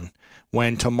gone,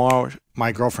 when tomorrow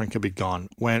my girlfriend could be gone,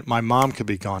 when my mom could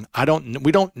be gone.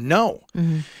 We don't know.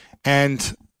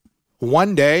 And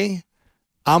one day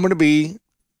I'm going to be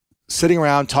sitting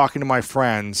around talking to my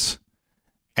friends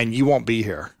and you won't be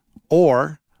here.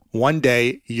 Or one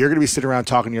day you're going to be sitting around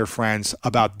talking to your friends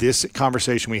about this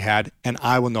conversation we had and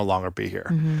I will no longer be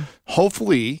here.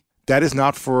 Hopefully that is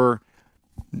not for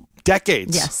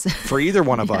decades for either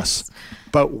one of us,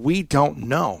 but we don't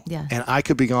know. And I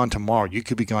could be gone tomorrow. You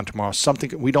could be gone tomorrow.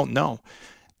 Something we don't know.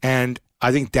 And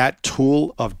I think that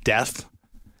tool of death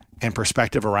and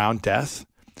perspective around death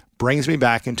brings me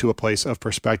back into a place of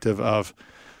perspective of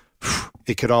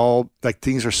it could all, like,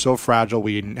 things are so fragile.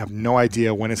 We have no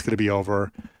idea when it's going to be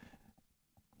over.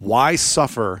 Why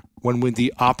suffer when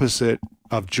the opposite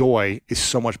of joy is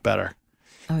so much better?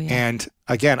 And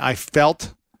again, I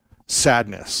felt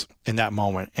sadness in that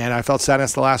moment. And I felt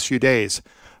sadness the last few days.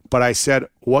 But I said,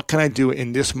 what can I do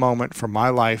in this moment for my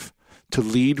life to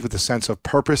lead with a sense of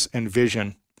purpose and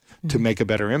vision to make a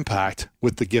better impact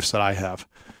with the gifts that I have?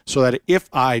 So that if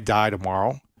I die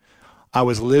tomorrow, I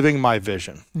was living my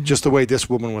vision, just the way this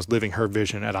woman was living her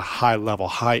vision at a high level,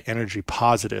 high energy,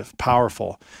 positive,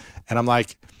 powerful. And I'm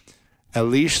like, at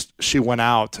least she went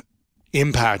out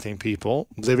impacting people,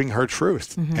 living her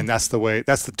truth. And that's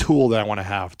the tool that I want to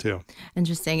have too.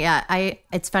 Interesting. Yeah.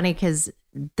 It's funny because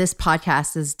this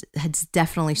podcast has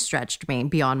definitely stretched me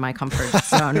beyond my comfort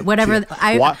zone. Whatever.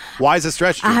 Why is it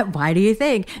stretched you? Why do you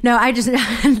think? No, I just,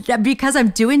 because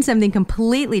I'm doing something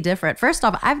completely different. First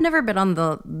off, I've never been on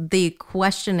the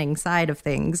questioning side of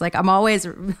things. Like, I'm always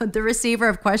the receiver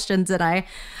of questions, and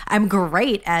I'm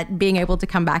great at being able to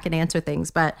come back and answer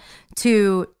things. But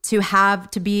to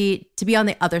be on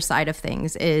the other side of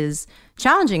things is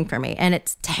challenging for me, and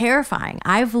it's terrifying.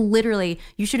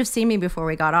 You should have seen me before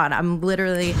we got on. I'm literally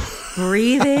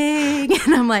breathing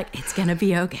and I'm like, it's gonna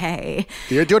be okay.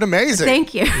 You're doing amazing.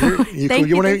 Thank you.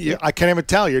 I can't even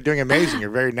tell. You're doing amazing. You're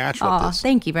very natural at this.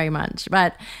 Thank you very much.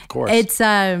 But of course,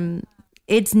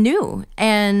 it's new,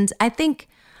 and I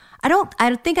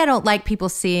don't like people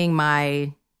seeing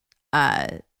my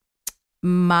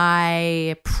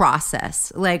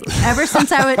process. Like, ever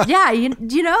since I was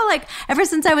like, ever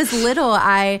since I was little,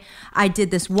 I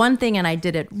did this one thing and I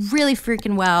did it really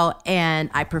freaking well, and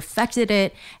I perfected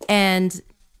it, and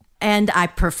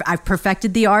I've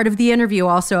perfected the art of the interview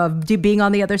also, of being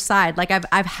on the other side. Like,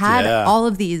 I've had all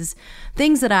of these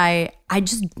things that I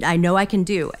know I can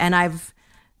do, and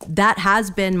that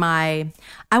has been I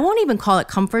won't even call it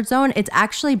comfort zone. It's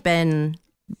actually been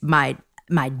my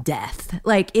death.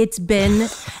 Like, it's been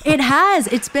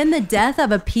the death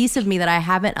of a piece of me that I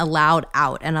haven't allowed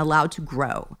out and allowed to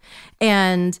grow.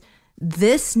 And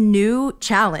this new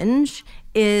challenge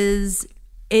is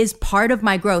part of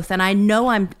my growth. And I know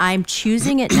I'm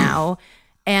choosing it now.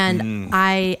 And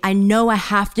I know I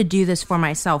have to do this for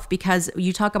myself, because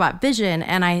you talk about vision,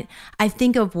 and I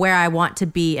think of where I want to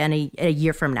be in a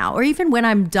year from now, or even when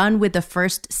I'm done with the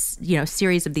first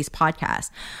series of these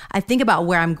podcasts. I think about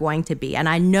where I'm going to be, and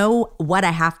I know what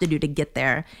I have to do to get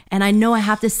there, and I know I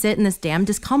have to sit in this damn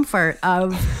discomfort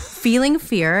of feeling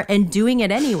fear and doing it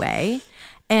anyway.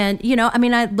 And,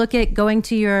 I look at going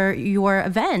to your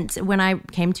event. When I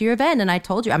came to your event and I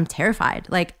told you, I'm terrified.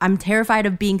 Like, I'm terrified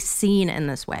of being seen in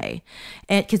this way,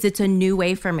 because it's a new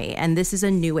way for me. And this is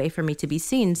a new way for me to be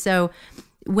seen. So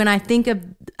when I think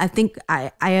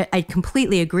I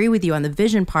completely agree with you on the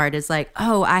vision part. Is like,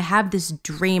 oh, I have this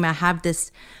dream. I have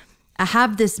this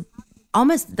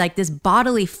almost like this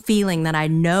bodily feeling that I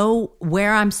know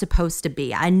where I'm supposed to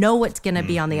be. I know what's going to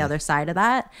be on the other side of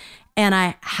that. And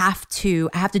I have to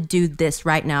do this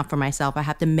right now for myself. I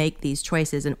have to make these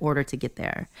choices in order to get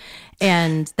there.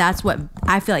 And that's what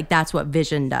I feel like that's what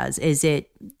vision does, is it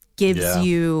gives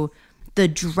you the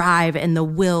drive and the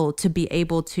will to be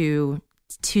able to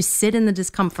sit in the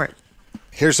discomfort.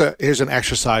 Here's an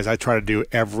exercise I try to do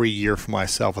every year for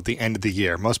myself at the end of the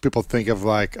year. Most people think of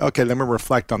like, okay, let me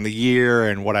reflect on the year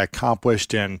and what I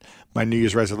accomplished and my New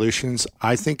Year's resolutions.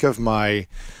 I think of my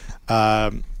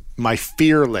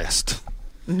fear list.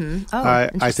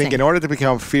 I think in order to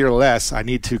become fearless, I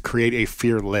need to create a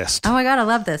fear list. Oh my God, I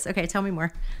love this. Okay, tell me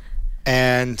more.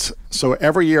 And so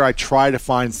every year I try to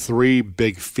find 3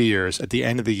 big fears at the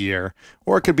end of the year,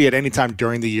 or it could be at any time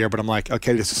during the year, but I'm like,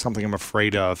 okay, this is something I'm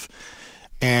afraid of.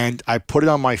 And I put it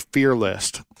on my fear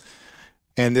list.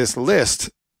 And this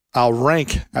list, I'll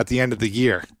rank at the end of the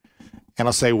year. And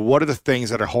I'll say, what are the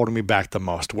things that are holding me back the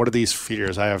most? What are these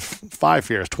fears? I have 5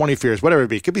 fears, 20 fears, whatever it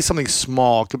be. It could be something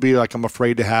small. It could be like, I'm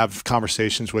afraid to have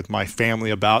conversations with my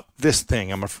family about this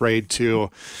thing. I'm afraid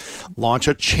to launch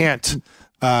a chant,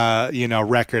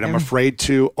 record. I'm afraid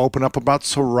to open up about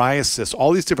psoriasis,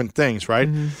 all these different things, right?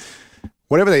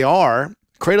 Whatever they are,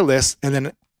 create a list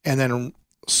and then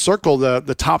circle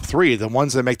the top 3, the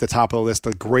ones that make the top of the list,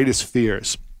 the greatest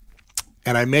fears.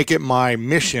 And I make it my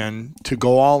mission to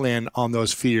go all in on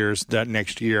those fears that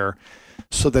next year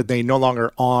so that they no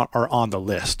longer are on the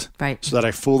list. Right. So that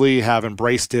I fully have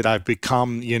embraced it. I've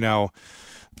become,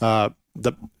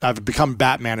 I've become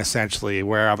Batman essentially,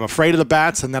 where I'm afraid of the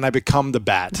bats and then I become the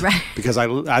bat. Right. Because I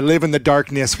live in the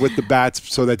darkness with the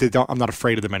bats so that I'm not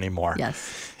afraid of them anymore.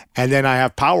 Yes. And then I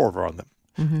have power over them.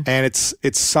 Mm-hmm. And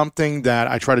it's something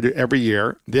that I try to do every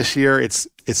year. This year it's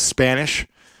Spanish.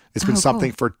 It's been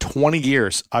something for 20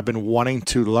 years I've been wanting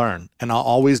to learn. And I'll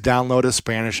always download a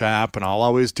Spanish app and I'll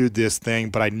always do this thing,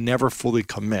 but I never fully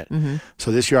commit. Mm-hmm.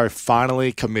 So this year I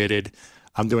finally committed.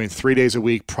 I'm doing 3 days a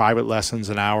week, private lessons,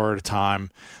 an hour at a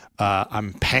time.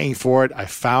 I'm paying for it. I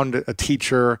found a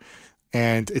teacher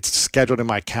and it's scheduled in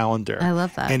my calendar. I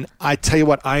love that. And I tell you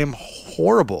what, I am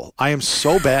horrible. I am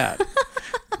so bad.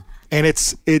 And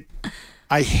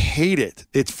I hate it.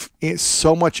 It's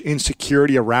so much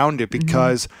insecurity around it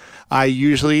because I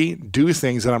usually do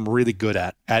things that I'm really good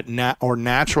at or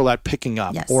natural at picking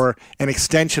up, or an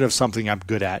extension of something I'm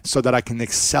good at so that I can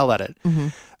excel at it. Mm-hmm.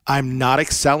 I'm not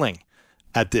excelling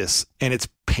at this, and it's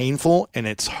painful and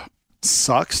it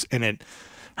sucks and it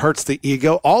hurts the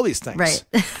ego, all these things. Right.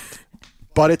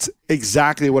 But it's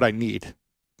exactly what I need.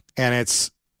 And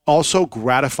it's also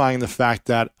gratifying the fact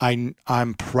that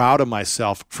I'm proud of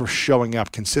myself for showing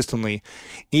up consistently,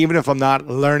 even if I'm not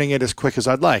learning it as quick as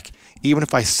I'd like, even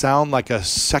if I sound like a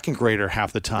second grader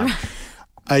half the time.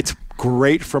 It's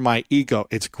great for my ego.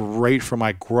 It's great for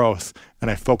my growth, and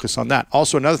I focus on that.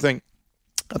 Also, another thing,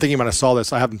 I think you might have saw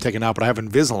this. I haven't taken out, but I have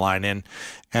Invisalign in,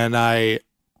 and I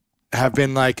have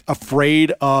been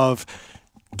afraid of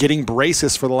getting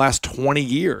braces for the last 20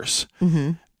 years.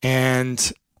 Mm-hmm.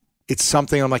 And it's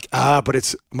something I'm like, but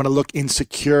I'm going to look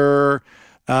insecure.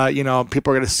 People are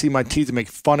going to see my teeth and make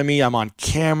fun of me. I'm on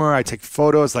camera. I take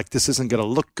photos. This isn't going to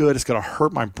look good. It's going to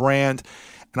hurt my brand.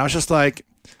 And I was just like,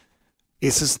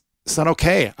 it's not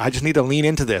okay. I just need to lean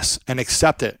into this and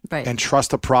accept it and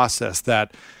trust the process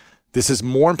that this is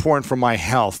more important for my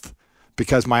health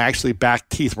because my actually back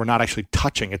teeth were not actually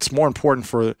touching. It's more important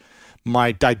for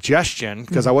my digestion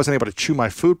because I wasn't able to chew my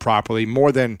food properly,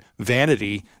 more than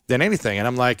vanity than anything. And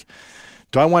I'm like,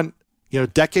 do I want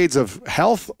decades of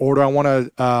health, or do I want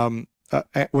to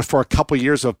for a couple of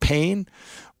years of pain,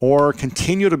 or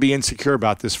continue to be insecure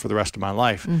about this for the rest of my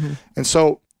life? Mm-hmm. And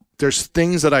so there's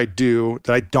things that I do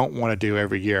that I don't want to do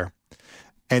every year,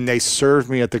 and they serve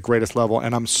me at the greatest level.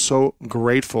 And I'm so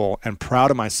grateful and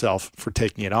proud of myself for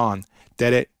taking it on,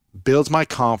 that it builds my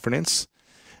confidence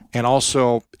and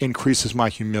also increases my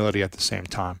humility at the same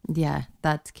time. Yeah,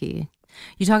 that's key.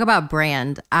 You talk about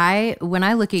brand. When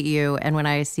I look at you and when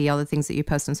I see all the things that you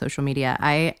post on social media,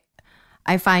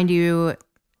 I find you,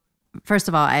 first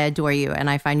of all, I adore you, and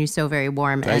I find you so very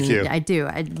warm. Thank you. I do.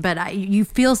 You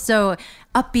feel so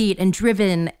upbeat and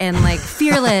driven and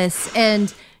fearless.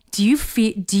 And do you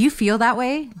feel that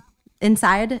way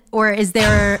inside, or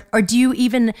do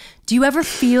you ever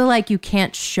feel like you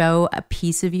can't show a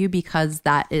piece of you because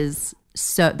that's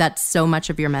so much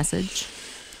of your message?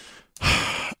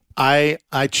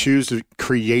 I choose to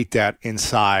create that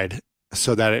inside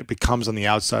so that it becomes on the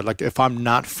outside. If I'm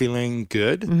not feeling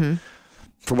good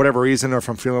for whatever reason, or if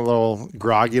I'm feeling a little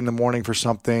groggy in the morning for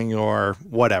something or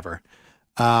whatever,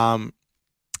 I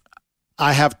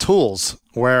have tools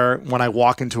where when I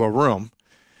walk into a room,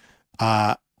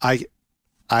 I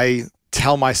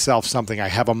tell myself something. I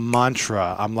have a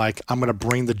mantra. I'm like, I'm going to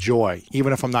bring the joy,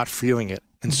 even if I'm not feeling it.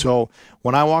 And so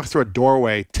when I walk through a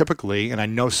doorway, typically, and I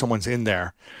know someone's in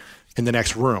there in the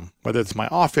next room, whether it's my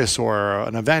office or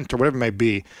an event or whatever it may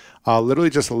be, I'll literally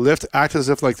just act as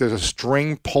if there's a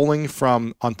string pulling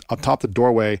from on top of the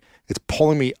doorway. It's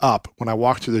pulling me up when I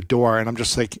walk through the door, and I'm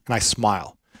just and I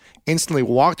smile. Instantly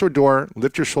walk through a door,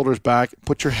 lift your shoulders back,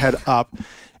 put your head up,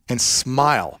 and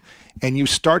smile. And you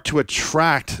start to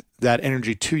attract that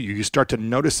energy to you. You start to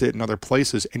notice it in other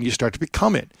places, and you start to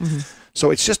become it. Mm-hmm.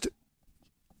 So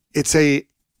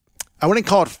I wouldn't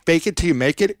call it fake it till you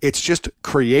make it. It's just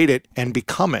create it and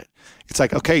become it. It's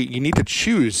okay, you need to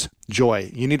choose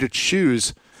joy. You need to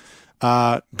choose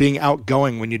being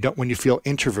outgoing when you feel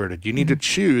introverted. You need to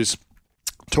choose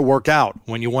to work out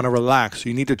when you want to relax.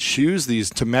 You need to choose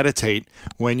to meditate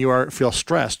when you feel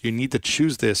stressed. You need to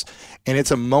choose this. And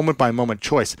it's a moment by moment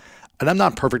choice. And I'm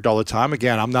not perfect all the time.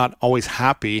 Again, I'm not always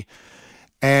happy.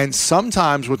 And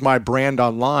sometimes with my brand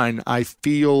online, I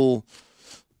feel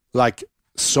like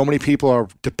so many people are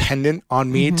dependent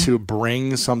on me to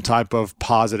bring some type of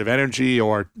positive energy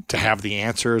or to have the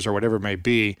answers or whatever it may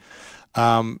be.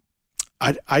 I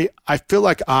feel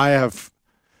like I have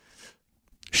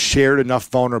shared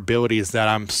enough vulnerabilities that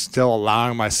I'm still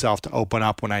allowing myself to open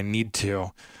up when I need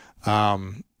to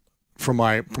for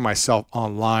myself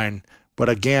online. But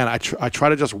again, I try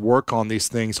to just work on these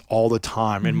things all the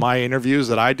time. In my interviews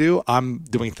that I do, I'm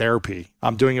doing therapy.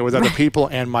 I'm doing it with other people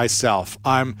and myself.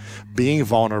 I'm being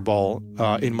vulnerable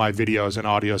in my videos and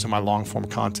audios and my long form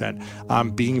content.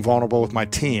 I'm being vulnerable with my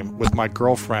team, with my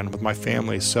girlfriend, with my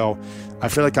family. So I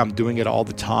feel like I'm doing it all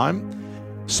the time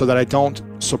so that I don't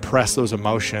suppress those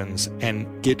emotions and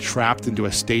get trapped into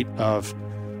a state of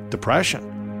depression.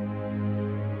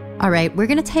 All right, we're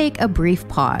going to take a brief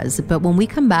pause, but when we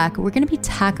come back, we're going to be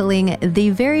tackling the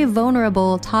very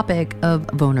vulnerable topic of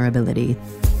vulnerability.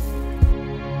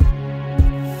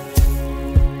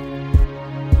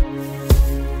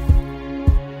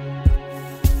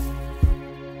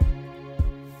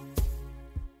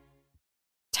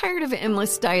 Tired of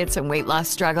endless diets and weight loss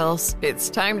struggles?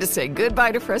 It's time to say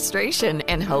goodbye to frustration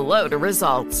and hello to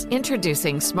results.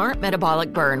 Introducing Smart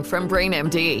Metabolic Burn from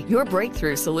BrainMD, your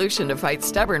breakthrough solution to fight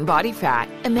stubborn body fat.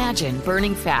 Imagine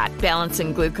burning fat,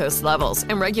 balancing glucose levels,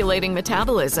 and regulating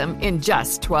metabolism in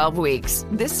just 12 weeks.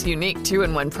 This unique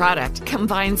 2-in-1 product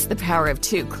combines the power of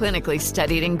 2 clinically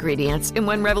studied ingredients in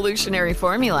one revolutionary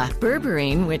formula.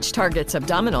 Berberine, which targets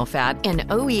abdominal fat, and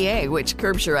OEA, which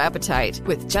curbs your appetite.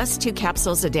 With just 2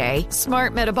 capsules a day,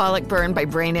 Smart Metabolic Burn by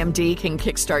BrainMD can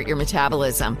kickstart your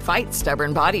metabolism, fight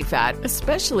stubborn body fat,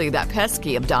 especially that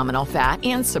pesky abdominal fat,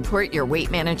 and support your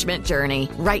weight management journey.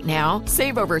 Right now,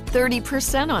 save over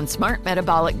 30% on Smart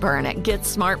Metabolic Burn at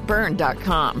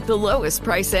GetSmartBurn.com. The lowest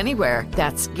price anywhere.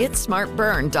 That's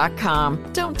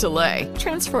GetSmartBurn.com. Don't delay.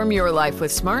 Transform your life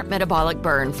with Smart Metabolic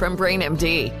Burn from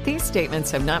BrainMD. These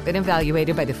statements have not been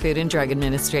evaluated by the Food and Drug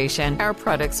Administration. Our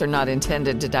products are not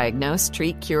intended to diagnose,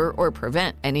 treat, cure, or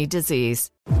prevent any disease.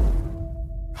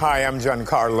 Hi, I'm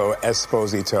Giancarlo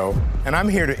Esposito, and I'm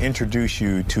here to introduce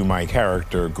you to my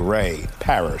character, Gray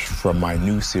Parrish, from my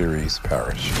new series,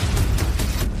 Parrish.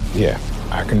 Yeah,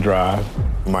 I can drive.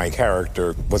 My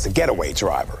character was a getaway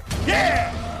driver.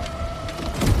 Yeah!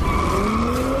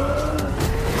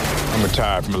 I'm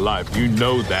retired from life. You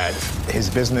know that. His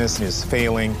business is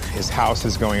failing. His house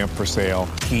is going up for sale.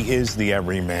 He is the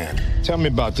everyman. Tell me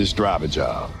about this driver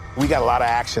job. We got a lot of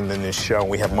action in this show.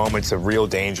 We have moments of real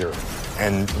danger,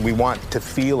 and we want to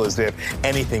feel as if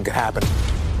anything could happen.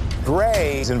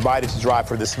 Gray is invited to drive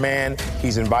for this man.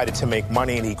 He's invited to make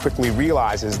money, and he quickly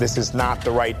realizes this is not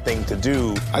the right thing to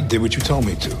do. I did what you told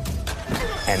me to.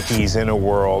 And he's in a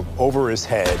world over his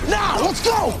head. Now, let's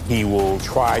go! He will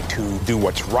try to do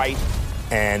what's right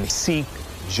and seek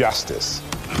justice.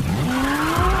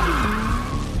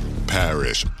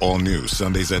 Parrish, all new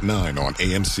Sundays at 9 on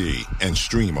AMC and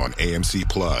stream on AMC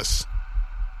Plus.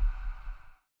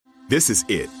 This is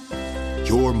it.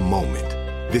 Your moment.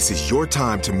 This is your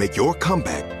time to make your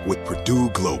comeback with Purdue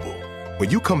Global. When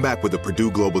you come back with a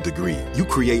Purdue Global degree, you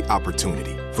create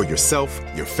opportunity for yourself,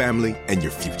 your family, and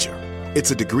your future.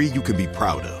 It's a degree you can be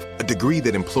proud of, a degree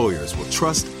that employers will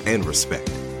trust and respect.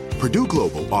 Purdue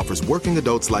Global offers working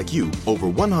adults like you over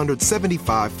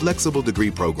 175 flexible degree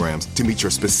programs to meet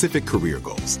your specific career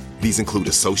goals. These include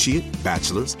associate,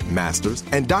 bachelor's, master's,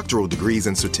 and doctoral degrees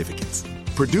and certificates.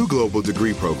 Purdue Global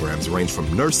degree programs range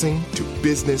from nursing to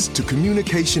business to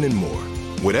communication and more.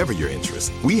 Whatever your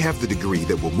interest, we have the degree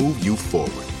that will move you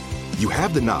forward. You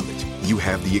have the knowledge, you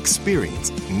have the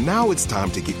experience. Now it's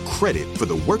time to get credit for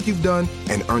the work you've done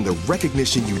and earn the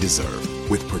recognition you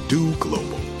deserve with Purdue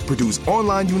Global, Purdue's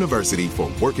online university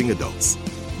for working adults.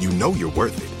 You know you're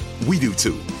worth it. We do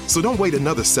too. So don't wait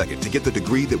another second to get the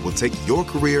degree that will take your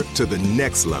career to the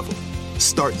next level.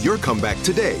 Start your comeback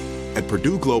today at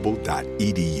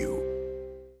purdueglobal.edu.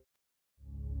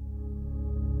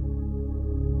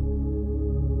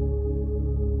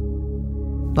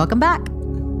 Welcome back.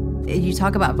 You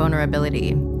talk about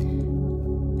vulnerability.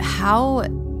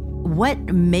 What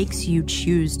makes you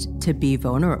choose to be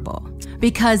vulnerable?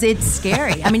 Because it's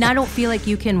scary. I mean, I don't feel like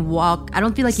you can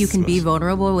be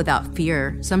vulnerable without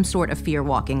fear, some sort of fear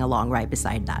walking along right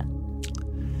beside that.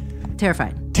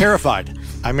 Terrified.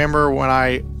 I remember when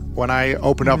I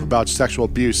opened up about sexual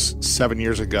abuse 7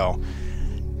 years ago,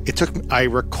 I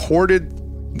recorded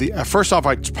first off,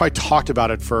 I probably talked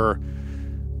about it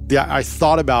I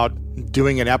thought about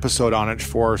doing an episode on it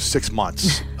for 6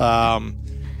 months.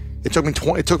 It took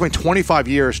me 25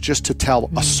 years just to tell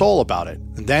a soul about it.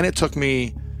 And then it took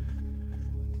me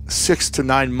 6 to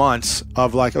 9 months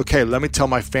of like, okay, let me tell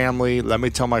my family, let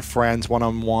me tell my friends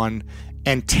one-on-one,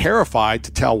 and terrified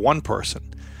to tell one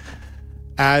person.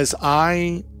 As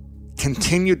I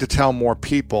continued to tell more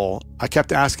people, I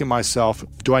kept asking myself,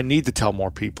 do I need to tell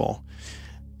more people?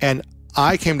 And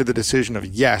I came to the decision of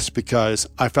yes, because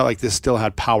I felt like this still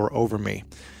had power over me.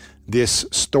 This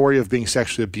story of being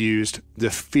sexually abused, the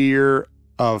fear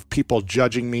of people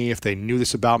judging me if they knew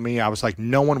this about me. I was like,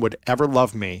 no one would ever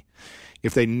love me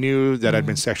if they knew that I'd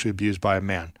been sexually abused by a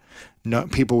man. No,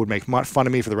 people would make fun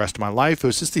of me for the rest of my life. It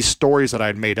was just these stories that I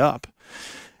had made up.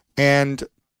 And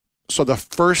so the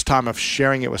first time of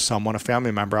sharing it with someone, a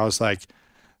family member, I was like,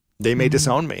 they may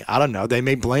disown me. I don't know. They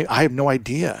may blame. I have no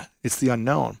idea. It's the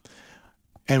unknown.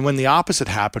 And when the opposite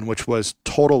happened, which was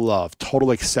total love, total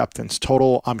acceptance,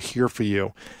 total I'm here for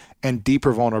you, and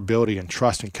deeper vulnerability and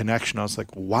trust and connection, I was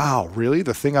like, wow, really?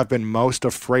 The thing I've been most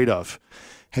afraid of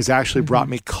has actually brought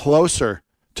me closer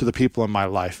to the people in my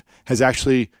life, has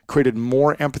actually created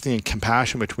more empathy and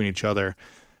compassion between each other.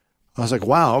 I was like,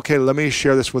 wow, okay, let me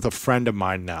share this with a friend of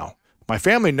mine now. My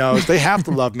family knows they have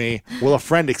to love me. Will a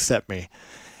friend accept me?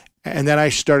 And then I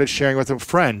started sharing with a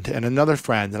friend and another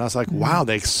friend, and I was like, wow,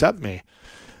 they accept me.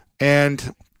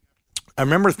 And I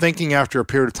remember thinking after a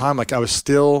period of time, like I was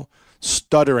still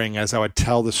stuttering as I would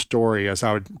tell the story, as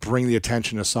I would bring the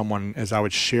attention to someone, as I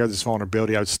would share this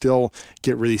vulnerability. I would still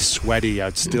get really sweaty.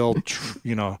 I'd still,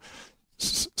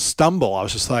 stumble. I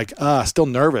was just like, still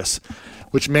nervous,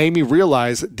 which made me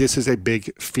realize this is a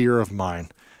big fear of mine.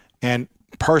 And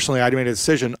personally, I made a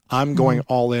decision. I'm going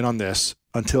all in on this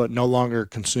until it no longer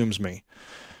consumes me,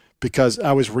 because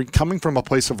I was coming from a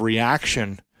place of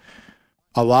reaction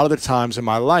a lot of the times in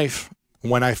my life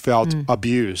when I felt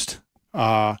abused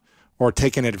or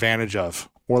taken advantage of,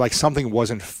 or like something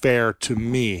wasn't fair to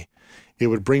me. It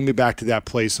would bring me back to that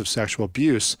place of sexual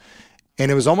abuse.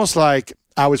 And it was almost like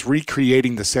I was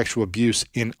recreating the sexual abuse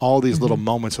in all these little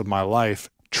moments of my life,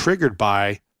 triggered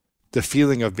by the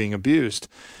feeling of being abused.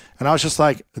 And I was just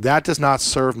like, that does not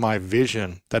serve my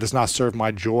vision. That does not serve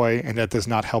my joy. And that does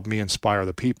not help me inspire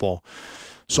the people.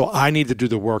 So I need to do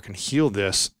the work and heal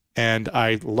this. And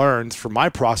I learned from my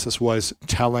process was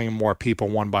telling more people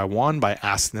one by one, by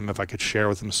asking them if I could share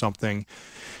with them something.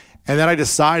 And then I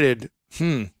decided,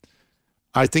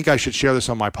 I think I should share this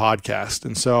on my podcast.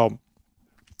 And so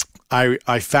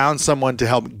I found someone to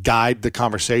help guide the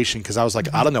conversation, because I was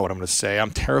like, I don't know what I'm going to say.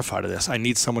 I'm terrified of this. I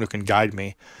need someone who can guide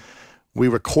me. We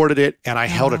recorded it and I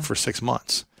held it for 6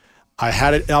 months. I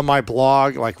had it on my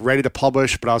blog, like ready to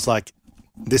publish, but I was like,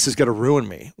 this is going to ruin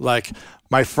me. Like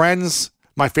my friends,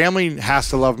 my family has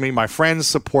to love me. My friends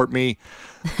support me.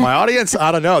 My audience,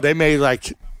 I don't know. They may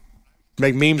like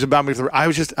make memes about me. I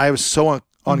was so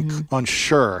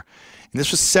unsure. And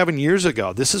this was 7 years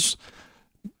ago. This is,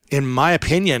 in my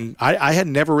opinion, I had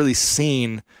never really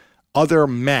seen other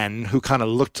men who kind of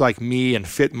looked like me and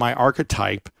fit my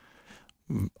archetype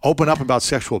open up about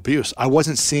sexual abuse. I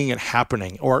wasn't seeing it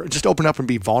happening, or just open up and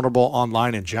be vulnerable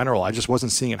online in general. I just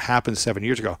wasn't seeing it happen 7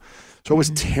 years ago. So it was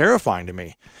terrifying to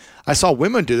me. I saw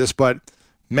women do this, but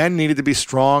men needed to be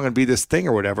strong and be this thing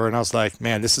or whatever. And I was like,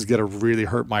 man, this is going to really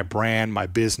hurt my brand, my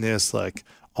business, like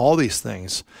all these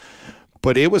things.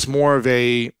 But it was more of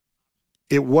it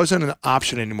wasn't an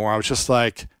option anymore. I was just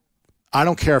like, I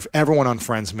don't care if everyone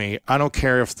unfriends me. I don't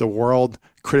care if the world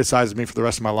criticizes me for the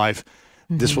rest of my life.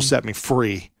 This will set me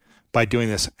free by doing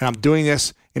this. And I'm doing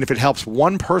this. And if it helps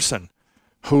one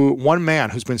man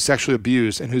who's been sexually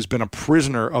abused and who's been a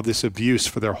prisoner of this abuse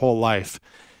for their whole life,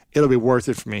 it'll be worth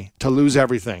it for me to lose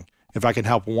everything if I can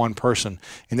help one person.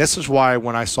 And this is why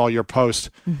when I saw your post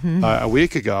a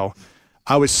week ago,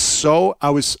 I was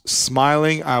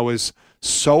smiling. I was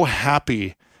so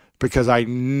happy, because I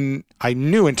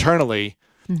knew internally,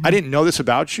 I didn't know this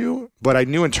about you, but I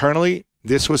knew internally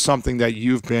this was something that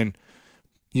you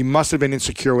must have been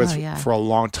insecure with for a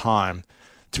long time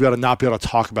to be able to not be able to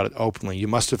talk about it openly. You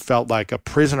must have felt like a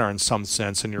prisoner in some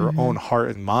sense in your own heart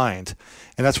and mind.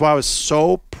 And that's why I was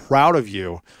so proud of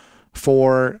you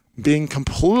for being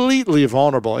completely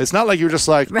vulnerable. It's not like you're just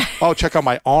like, oh, check out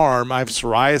my arm, I have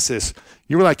psoriasis.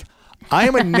 You were like, I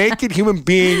am a naked human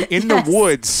being in the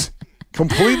woods,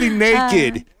 completely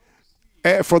naked,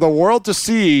 for the world to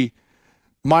see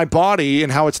my body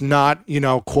and how it's not,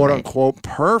 quote unquote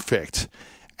perfect.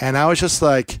 And I was just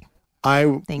like, I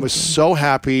was so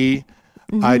happy.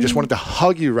 I just wanted to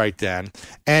hug you right then.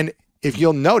 And if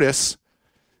you'll notice,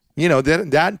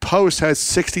 that post has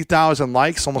 60,000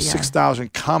 likes, almost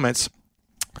 6,000 comments,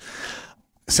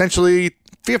 essentially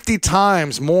 50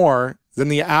 times more than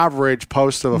the average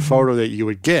post of a photo that you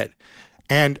would get.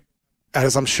 And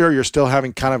as I'm sure you're still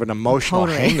having kind of an emotional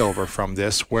hangover from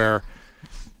this, where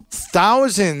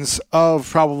thousands of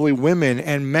probably women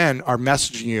and men are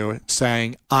messaging you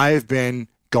saying, I've been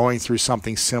going through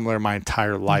something similar my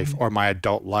entire life or my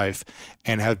adult life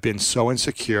and have been so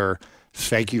insecure.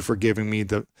 Thank you for giving me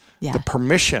the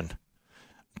permission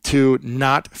to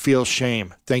not feel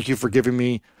shame. Thank you for giving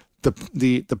me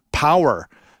the power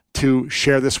to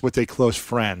share this with a close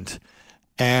friend.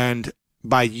 And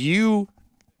by you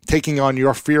taking on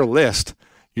your fear list,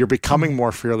 you're becoming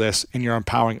more fearless and you're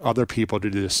empowering other people to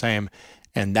do the same.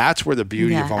 And that's where the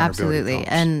beauty of vulnerability absolutely. comes.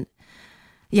 And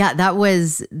yeah, that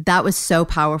was so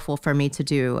powerful for me to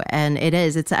do. And it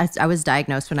is. I was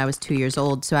diagnosed when I was 2 years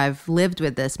old. So I've lived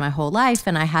with this my whole life,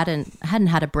 and I hadn't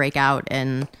had a breakout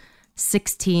in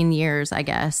 16 years, I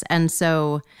guess. And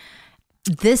so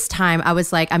this time I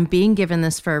was like, I'm being given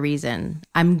this for a reason.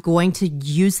 I'm going to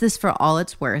use this for all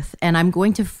it's worth, and I'm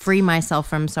going to free myself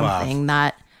from something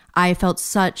that I felt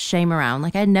such shame around.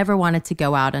 Like, I never wanted to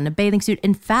go out in a bathing suit.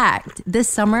 In fact, this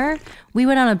summer we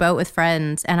went on a boat with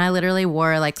friends, and I literally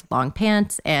wore like long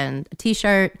pants and a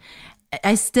t-shirt.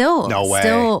 I still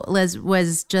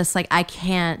was just like, I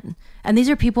can't. And these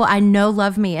are people I know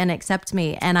love me and accept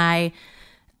me, and I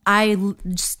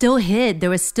still hid. There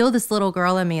was still this little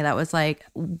girl in me that was like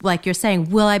you're saying,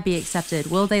 will I be accepted?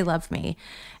 Will they love me?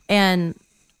 And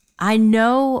I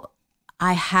know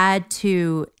I had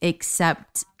to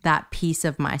accept that piece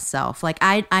of myself. Like,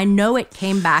 I know it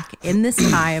came back in this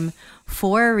time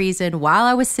for a reason, while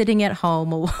I was sitting at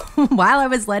home, while I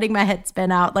was letting my head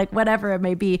spin out, like whatever it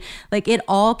may be. Like, it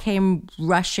all came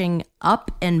rushing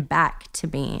up and back to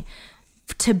me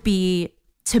to be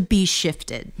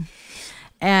shifted.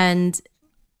 And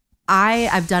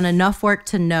I've done enough work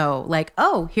to know, like,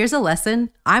 oh, here's a lesson.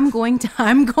 I'm going to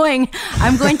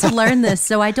learn this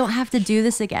so I don't have to do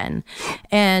this again.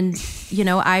 And, you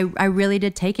know, I really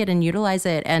did take it and utilize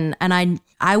it. And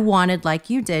I wanted, like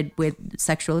you did with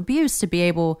sexual abuse, to be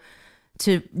able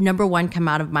to, number one, come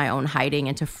out of my own hiding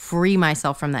and to free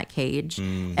myself from that cage.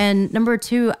 And number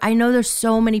two, I know there's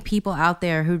so many people out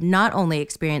there who not only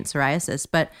experience psoriasis,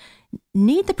 but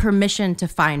need the permission to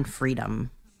find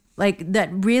freedom. Like, that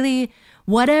really,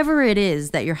 whatever it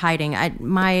is that you're hiding.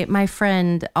 My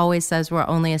friend always says we're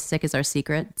only as sick as our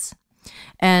secrets.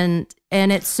 And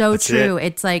it's so true.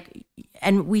 It's like,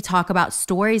 and we talk about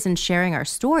stories and sharing our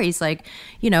stories. Like,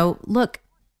 you know, look,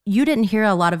 you didn't hear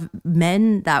a lot of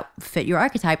men that fit your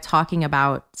archetype talking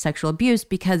about sexual abuse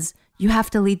because you have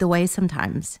to lead the way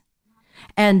sometimes.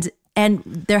 And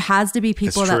there has to be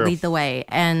people that lead the way.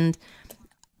 And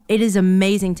it is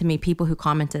amazing to me, people who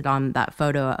commented on that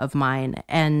photo of mine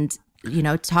and, you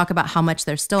know, talk about how much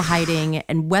they're still hiding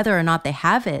and whether or not they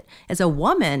have it as a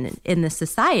woman in this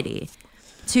society,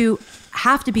 to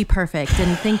have to be perfect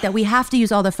and think that we have to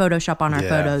use all the Photoshop on our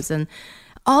photos and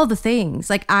all the things.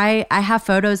 Like, I have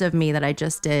photos of me that I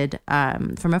just did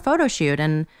from a photo shoot.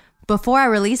 And before I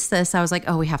released this, I was like,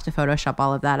 oh, we have to Photoshop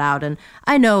all of that out. And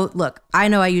I know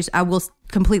I will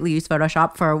completely use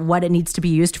Photoshop for what it needs to be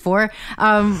used for.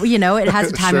 You know, it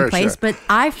has a time and place. But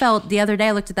I felt the other day,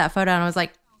 I looked at that photo and I was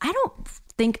like, I don't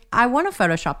think I want to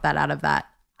Photoshop that out of that.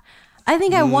 I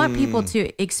think I want people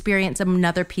to experience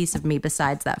another piece of me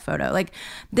besides that photo. Like,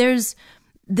 there's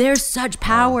such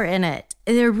power in it.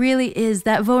 There really is.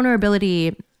 That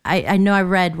vulnerability. I know I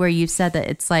read where you said that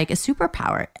it's like a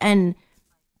superpower, and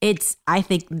it's, I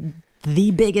think, the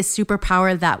biggest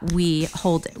superpower that we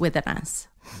hold within us.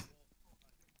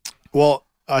 Well,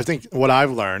 I think what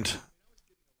I've learned,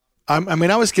 I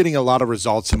was getting a lot of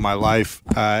results in my life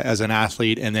as an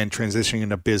athlete, and then transitioning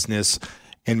into business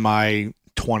in my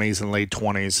 20s and late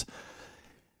 20s.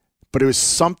 But it was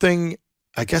something,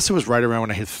 I guess it was right around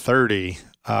when I hit 30,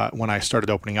 when I started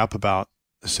opening up about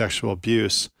sexual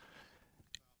abuse.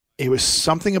 It was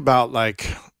something about, like,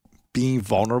 being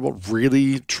vulnerable,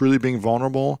 really, truly being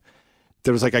vulnerable.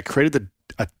 There was, like, I created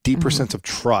a deeper sense of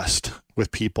trust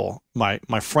with people, my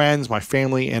friends, my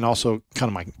family, and also kind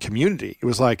of my community. It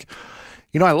was like,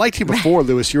 you know, I liked you before,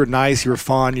 Lewis. You were nice, you were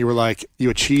fun, you were like, you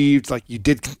achieved, like, you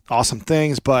did awesome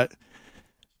things, but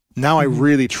now I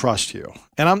really trust you.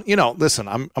 And I'm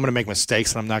going to make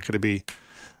mistakes, and I'm not going to be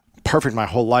perfect my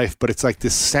whole life, but it's like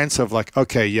this sense of, like,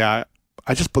 okay, yeah,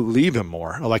 I just believe him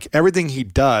more. Like, everything he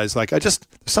does, like, there's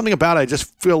something about it. I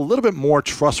just feel a little bit more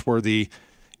trustworthy.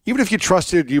 Even if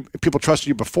people trusted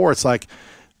you before, it's like,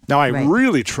 now I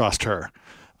really trust her.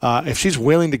 If she's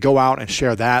willing to go out and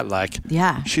share that, like,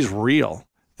 she's real.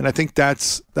 And I think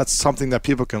that's something that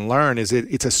people can learn. It's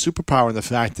a superpower in the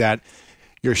fact that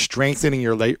you're strengthening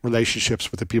your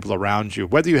relationships with the people around you.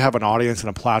 Whether you have an audience and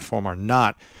a platform or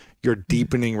not, you're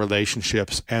deepening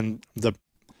relationships. And the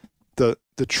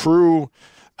true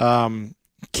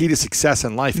key to success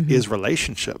in life is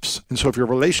relationships. And so if your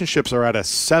relationships are at a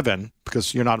 7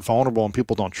 because you're not vulnerable and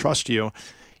people don't trust you,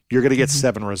 you're going to get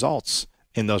 7 results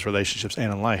in those relationships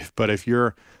and in life. But if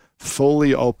you're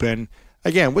fully open,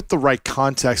 again, with the right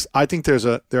context, I think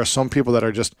there are some people that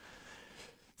are just,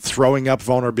 throwing up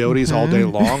vulnerabilities all day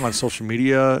long on social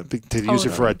media to use it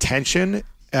for attention.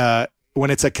 When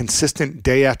it's a consistent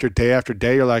day after day after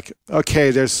day, you're like,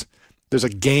 okay, there's a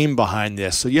game behind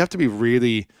this. So you have to be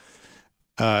really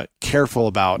careful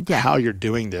about how you're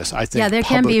doing this. I think there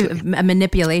can be a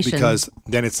manipulation, because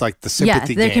then it's like the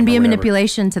sympathy game. There can be a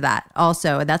manipulation to that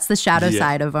also. That's the shadow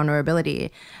side of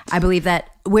vulnerability. I believe that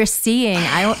we're seeing,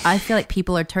 I feel like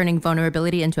people are turning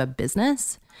vulnerability into a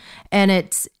business, and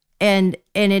it's kind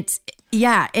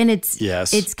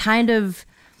of,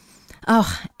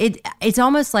 it's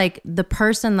almost like the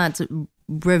person that's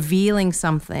revealing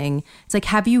something, it's like,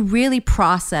 have you really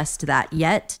processed that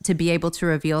yet to be able to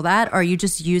reveal that, or are you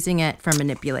just using it for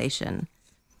manipulation?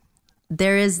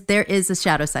 There is a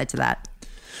shadow side to that,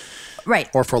 right?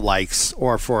 Or for likes,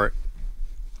 or for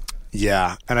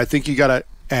and I think you gotta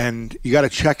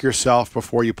check yourself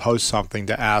before you post something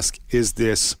to ask, is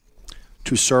this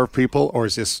to serve people, or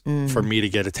is this for me to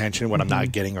get attention when I'm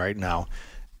not getting right now?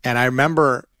 And I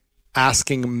remember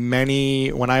asking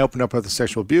when I opened up with the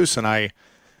sexual abuse, and I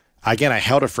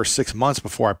held it for 6 months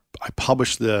before I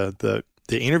published the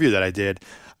interview that I did.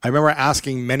 I remember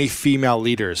asking many female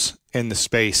leaders in the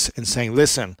space and saying,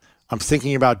 listen, I'm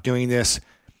thinking about doing this.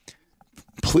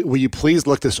 Will you please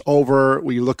look this over?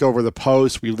 Will you look over the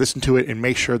post? Will you listen to it and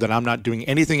make sure that I'm not doing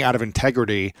anything out of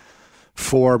integrity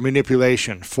for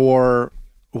manipulation, for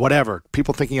whatever?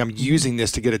 People thinking I'm using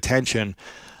this to get attention,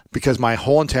 because my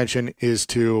whole intention is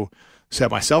to set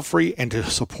myself free and to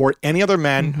support any other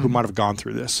men who might have gone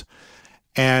through this.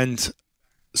 And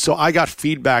so I got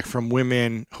feedback from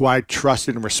women who I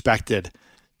trusted and respected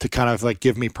to kind of like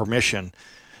give me permission.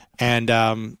 And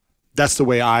that's the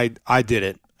way I did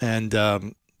it. And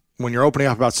when you're opening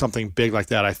up about something big like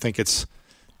that, I think it's,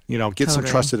 get some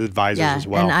trusted advisors as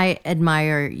well. And I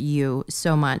admire you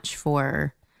so much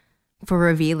for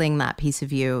revealing that piece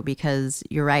of you, because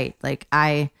you're right. Like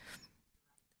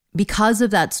because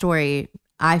of that story,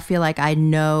 I feel like I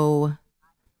know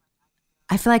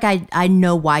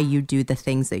why you do the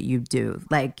things that you do.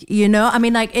 Like, I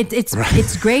mean, like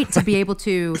it's great to be able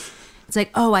to, it's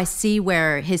like, oh, I see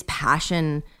where his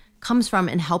passion comes from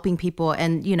in helping people.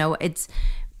 And, it's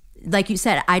like you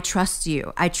said, I trust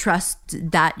you. I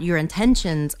trust that your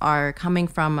intentions are coming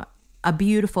from a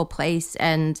beautiful place,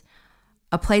 and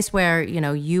a place where,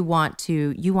 you want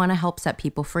to help set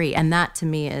people free. And that to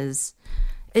me is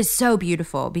so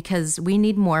beautiful, because we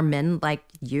need more men like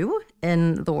you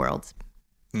in the world.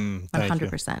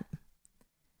 100%.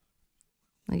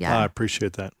 Yeah. I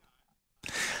appreciate that.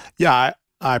 Yeah,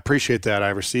 I appreciate that. I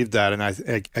received that. And I've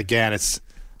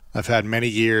had many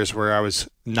years where I was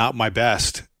not my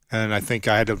best. And I think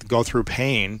I had to go through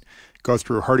pain, go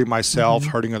through hurting myself,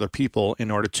 hurting other people, in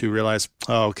order to realize,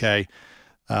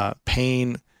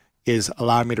 pain is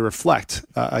allowing me to reflect.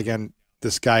 Again,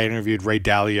 this guy interviewed Ray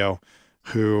Dalio,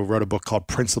 who wrote a book called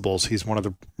Principles. He's one of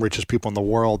the richest people in the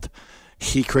world.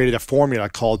 He created a formula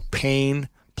called pain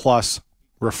plus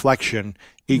reflection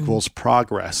equals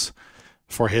progress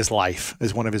for his life,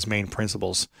 as one of his main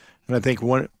principles. And I think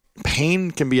pain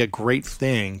can be a great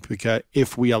thing, because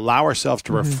if we allow ourselves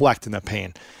to reflect in the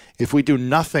pain, if we do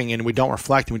nothing and we don't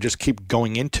reflect and we just keep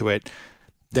going into it,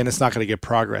 then it's not going to get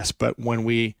progress. But when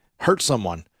we hurt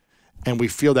someone and we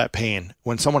feel that pain,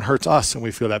 when someone hurts us and we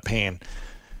feel that pain,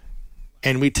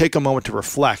 and we take a moment to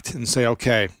reflect and say,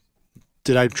 okay,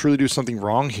 did I truly do something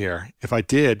wrong here? If I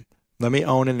did, let me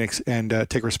own and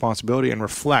take responsibility and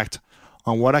reflect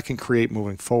on what I can create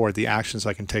moving forward, the actions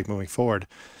I can take moving forward.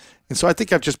 And so I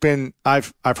think I've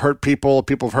hurt people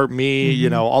have hurt me,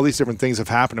 all these different things have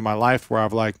happened in my life where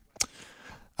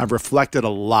I've reflected a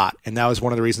lot. And that was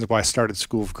one of the reasons why I started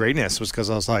School of Greatness, was because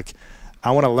I was like,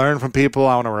 I want to learn from people,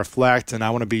 I want to reflect, and I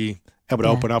want to be able to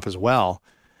open up as well.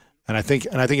 And I think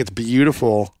it's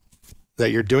beautiful that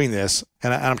you're doing this.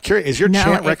 And I'm curious, is your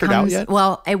chant record out yet?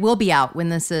 Well, it will be out when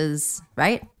this is,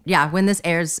 right? Yeah, when this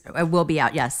airs, it will be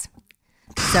out, yes.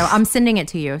 So I'm sending it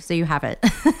to you, so you have it.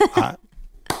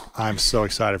 I'm so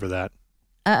excited for that.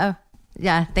 Uh-oh.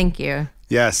 Yeah, thank you.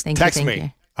 Yes, text me.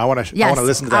 You. I want to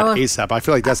listen to that ASAP. I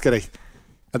feel like that's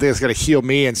going to heal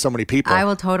me and so many people. I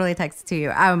will totally text it to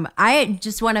you. I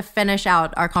just want to finish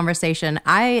out our conversation.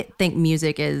 I think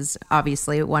music is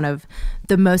obviously one of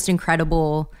the most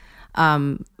incredible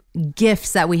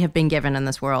gifts that we have been given in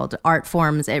this world. Art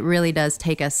forms, it really does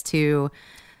take us to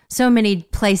so many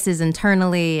places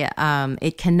internally.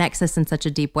 It connects us in such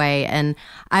a deep way. And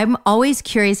I'm always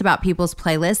curious about people's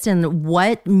playlists and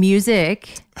what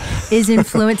music is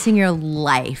influencing your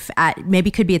life.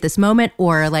 Maybe could be at this moment,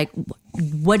 or like,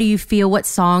 what do you feel? What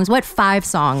songs? What 5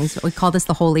 songs? We call this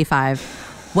the Holy Five.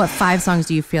 What 5 songs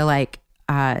do you feel like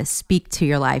speak to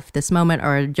your life, this moment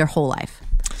or your whole life?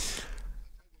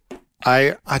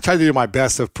 I tried to do my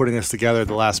best of putting this together at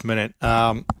the last minute.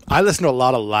 I listen to a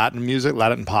lot of Latin music,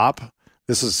 Latin pop.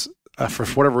 This is, for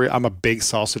whatever reason, I'm a big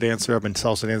salsa dancer. I've been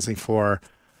salsa dancing for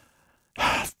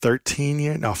 13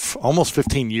 years, no, almost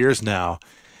 15 years now.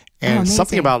 And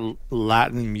something about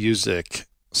Latin music,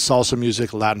 salsa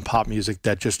music, Latin pop music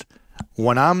that just,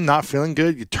 when I'm not feeling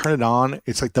good, you turn it on.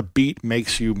 It's like the beat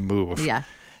makes you move. Yeah.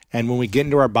 And when we get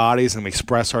into our bodies and we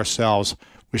express ourselves,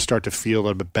 we start to feel a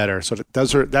little bit better. So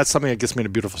that's something that gets me in a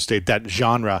beautiful state, that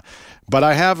genre. But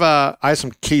I have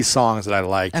some key songs that I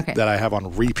like that I have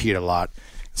on repeat a lot.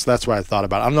 So that's what I thought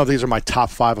about. I don't know if these are my top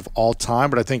 5 of all time,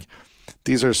 but I think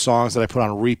these are songs that I put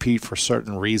on repeat for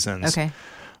certain reasons. Okay.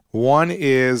 One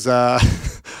is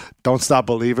Don't Stop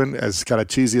Believing, as kind of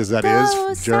cheesy as that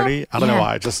is, Journey. I don't know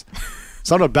why. Just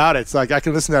something about it. It's like I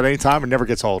can listen to that anytime. It never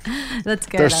gets old. That's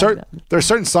good. There's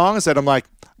certain songs that I'm like,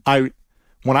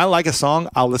 when I like a song,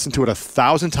 I'll listen to it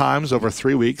 1,000 times over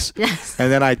 3 weeks,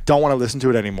 and then I don't want to listen to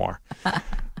it anymore.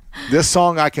 This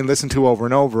song I can listen to over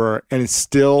and over, and it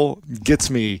still gets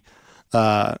me.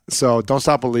 So Don't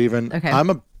Stop Believing. Okay.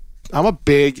 I'm a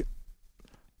big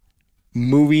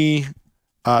movie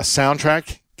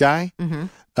soundtrack guy.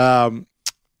 Mm-hmm.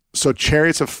 So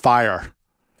Chariots of Fire.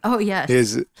 Oh yes.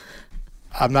 Is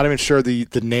I'm not even sure the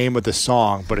name of the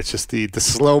song, but it's just the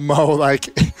slow-mo like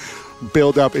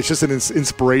build up. It's just an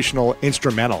inspirational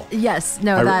instrumental. Yes.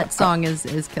 No, that song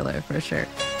is killer for sure.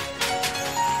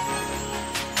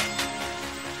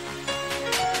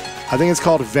 I think it's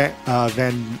called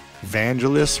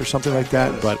Vangelis or something like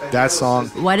that, but that song.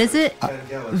 What is it?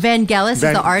 Vangelis is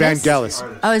the artist?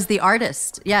 Vangelis. Oh, is the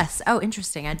artist. Yes. Oh,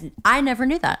 interesting. I never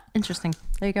knew that. Interesting.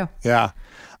 There you go. Yeah.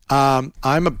 I'm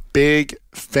a big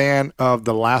fan of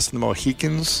the Last of the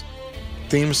Mohicans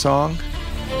theme song.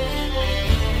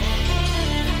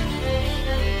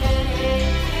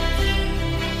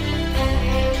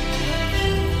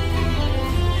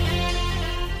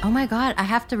 Oh my God, I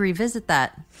have to revisit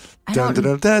that. I don't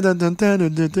know.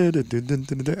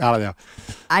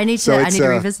 I need to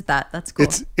revisit that. That's cool.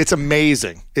 It's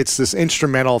amazing. It's this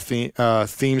instrumental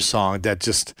theme song that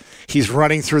just he's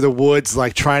running through the woods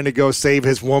like trying to go save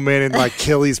his woman and like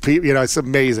kill these people. You know, it's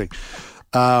amazing.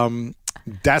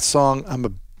 That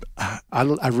song,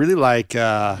 I really like.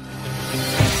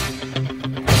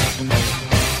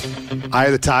 Eye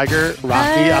of the Tiger,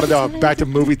 Rocky. I don't know. Back to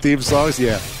movie theme songs.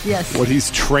 Yeah. Yes. When he's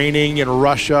training in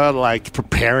Russia, like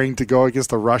preparing to go against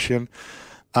the Russian.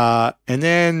 And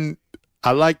then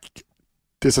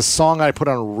there's a song I put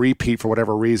on repeat for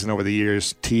whatever reason over the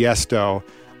years, Tiesto.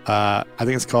 I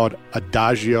think it's called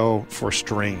Adagio for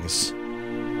Strings.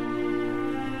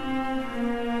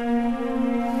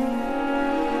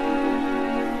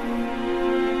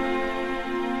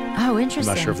 Oh, interesting.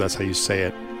 I'm not sure if that's how you say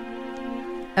it.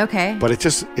 Okay. But it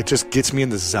just gets me in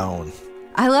the zone.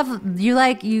 I love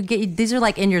you get these are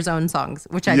like in your zone songs,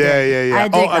 which I dig. Yeah. I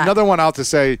dig that. Another one out to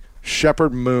say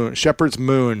Shepherd's Moon,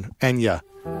 Enya.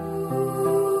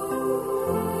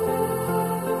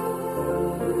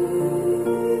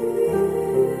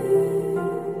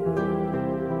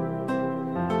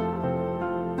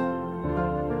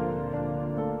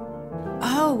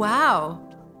 Oh wow.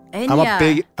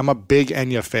 Enya. I'm a big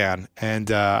Enya fan, and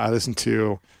I listen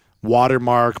to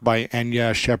Watermark by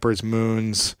Enya, Shepherd's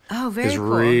Moons. Oh, very is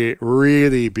cool.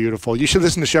 Really beautiful. You should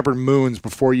listen to Shepherd Moons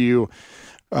before you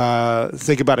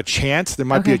think about a chant. There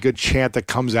might be a good chant that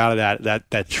comes out of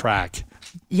that track.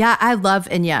 Yeah, I love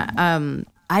Enya.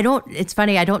 It's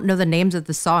funny, I don't know the names of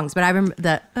the songs, but I remember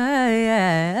the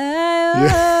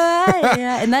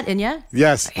Isn't that Enya?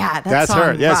 Yes. Yeah, that's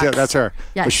her. Yes, yeah, that's her.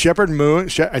 Yes. But Shepherd Moon,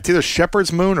 it's either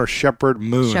Shepherd's Moon or Shepherd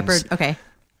Moons. Okay.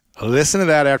 Listen to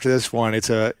that after this one.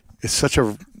 It's such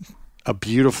a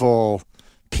beautiful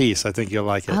piece. I think you'll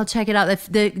like it. I'll check it out.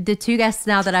 The two guests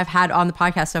now that I've had on the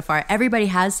podcast so far, everybody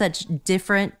has such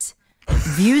different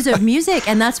views of music,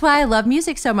 and that's why I love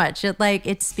music so much.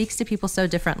 It speaks to people so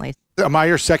differently. Am I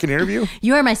your second interview?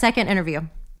 You are my second interview.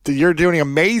 You're doing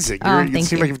amazing. Thank you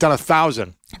seem you. like you've done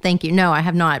 1,000. Thank you. No, I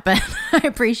have not, but I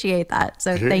appreciate that.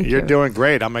 So thank you. You're doing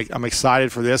great. I'm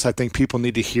excited for this. I think people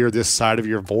need to hear this side of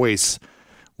your voice,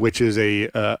 which is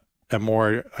a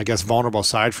more, I guess, vulnerable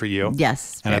side for you.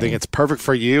 Yes. And I think it's perfect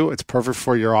for you. It's perfect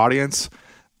for your audience.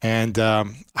 And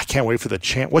I can't wait for the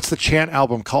chant. What's the chant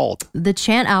album called? The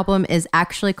chant album is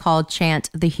actually called Chant,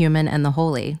 the Human and the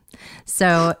Holy.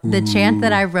 So the chant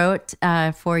that I wrote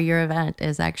for your event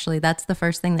is actually, that's the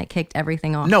first thing that kicked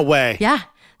everything off. No way. Yeah.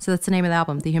 So that's the name of the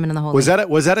album, The Human and the Holy. Was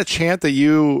that a chant that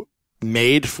you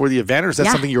made for the event, or is that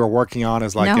something you were working on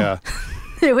as like no.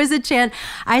 It was a chant.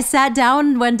 I sat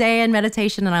down one day in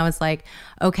meditation and I was like,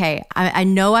 okay, I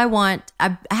know I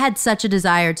had such a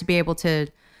desire to be able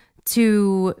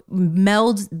to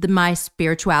meld my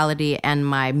spirituality and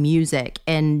my music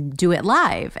and do it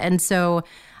live. And so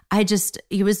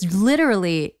it was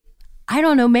literally, I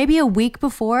don't know, maybe a week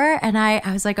before. And I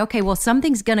was like, okay, well,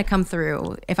 something's going to come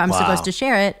through if I'm supposed to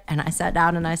share it. And I sat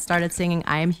down and I started singing,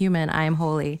 I am human, I am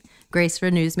holy. Grace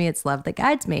renews me, it's love that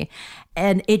guides me.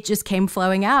 And it just came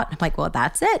flowing out. I'm like, well,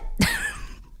 that's it.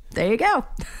 There you go.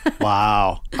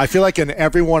 Wow. I feel like in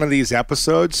every one of these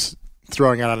episodes,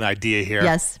 throwing out an idea here.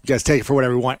 Yes. You guys take it for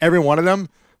whatever you want. Every one of them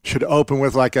should open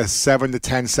with like a 7 to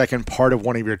 10 second part of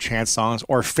one of your chant songs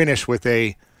or finish with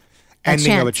a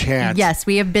ending of a chant. Yes,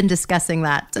 we have been discussing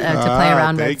that to play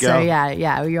around with. Go. So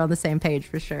yeah, you're on the same page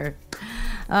for sure.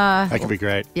 That could be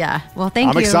great. Yeah. Well,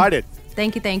 thank you. I'm excited.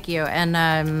 Thank you. And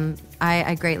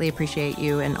I greatly appreciate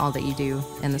you and all that you do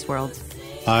in this world.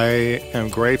 I am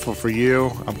grateful for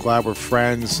you. I'm glad we're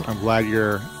friends. I'm glad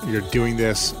you're doing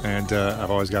this, and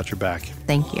I've always got your back.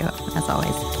 Thank you, as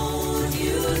always.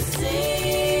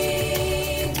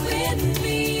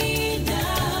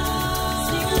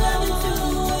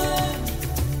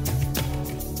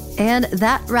 And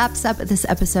that wraps up this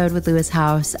episode with Lewis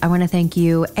Howes. I want to thank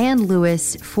you and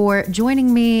Lewis for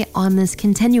joining me on this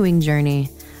continuing journey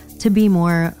to be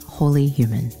more wholly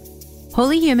human.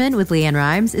 Wholly Human with Leanne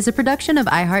Rimes is a production of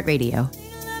iHeartRadio.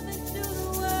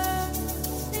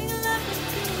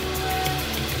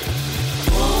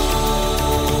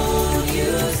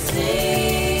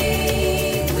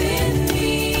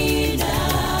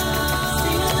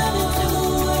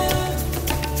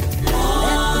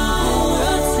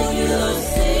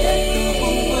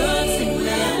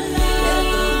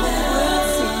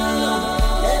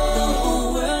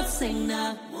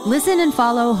 Listen and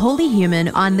follow Wholly Human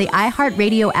on the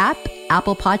iHeartRadio app,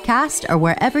 Apple Podcast, or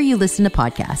wherever you listen to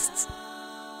podcasts.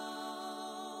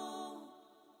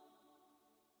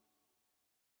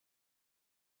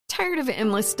 Tired of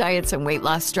endless diets and weight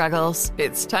loss struggles?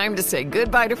 It's time to say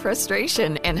goodbye to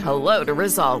frustration and hello to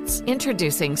results.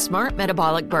 Introducing Smart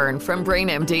Metabolic Burn from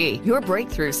BrainMD, your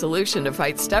breakthrough solution to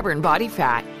fight stubborn body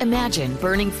fat. Imagine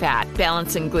burning fat,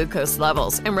 balancing glucose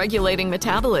levels, and regulating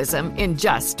metabolism in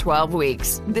just 12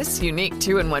 weeks. This unique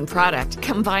 2-in-1 product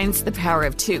combines the power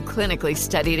of 2 clinically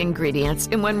studied ingredients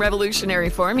in one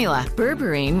revolutionary formula.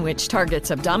 Berberine, which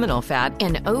targets abdominal fat,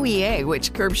 and OEA,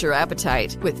 which curbs your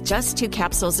appetite. With just 2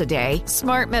 capsules a day,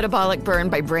 Smart Metabolic Burn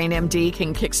by BrainMD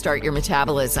can kickstart your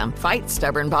metabolism, fight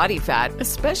stubborn body fat,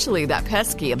 especially that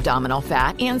pesky abdominal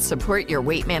fat, and support your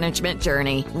weight management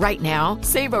journey. Right now,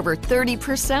 save over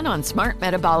 30% on Smart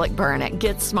Metabolic Burn at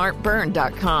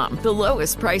GetSmartBurn.com. The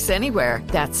lowest price anywhere.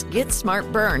 That's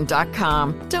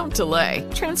GetSmartBurn.com. Don't delay.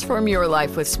 Transform your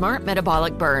life with Smart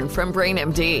Metabolic Burn from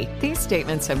BrainMD. These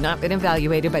statements have not been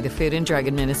evaluated by the Food and Drug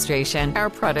Administration. Our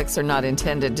products are not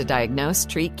intended to diagnose,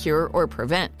 treat, cure, or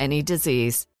prevent any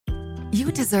disease.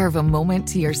 You deserve a moment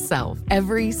to yourself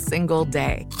every single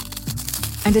day.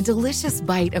 And a delicious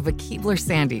bite of a Keebler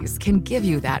Sandies can give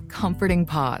you that comforting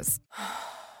pause.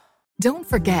 Don't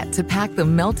forget to pack the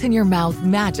melt-in-your-mouth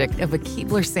magic of a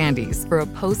Keebler Sandies for a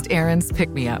post-errands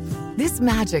pick-me-up. This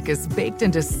magic is baked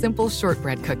into simple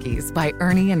shortbread cookies by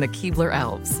Ernie and the Keebler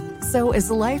Elves. So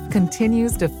as life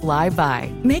continues to fly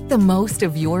by, make the most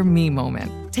of your me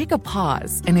moment. Take a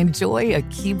pause and enjoy a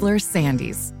Keebler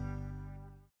Sandies.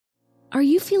 Are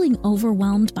you feeling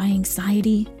overwhelmed by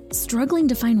anxiety, struggling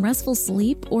to find restful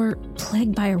sleep, or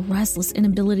plagued by a restless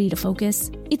inability to focus?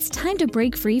 It's time to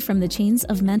break free from the chains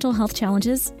of mental health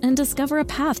challenges and discover a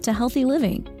path to healthy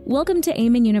living. Welcome to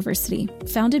Amen University,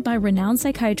 founded by renowned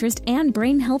psychiatrist and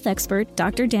brain health expert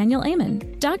Dr. Daniel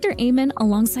Amen. Dr. Amen,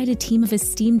 alongside a team of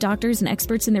esteemed doctors and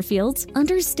experts in their fields,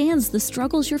 understands the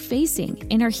struggles you're facing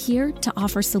and are here to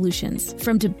offer solutions.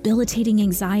 From debilitating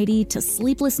anxiety to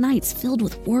sleepless nights filled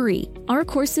with worry, our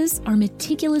courses are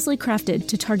meticulously crafted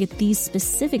to target these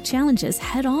specific challenges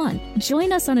head on.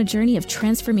 Join us on a journey of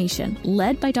transformation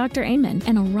led by Dr. Amen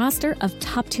and a roster of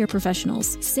top-tier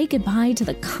professionals. Say goodbye to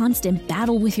the constant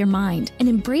battle with your mind and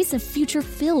embrace a future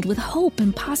filled with hope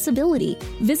and possibility.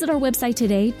 Visit our website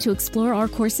today to explore our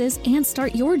courses and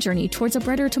start your journey towards a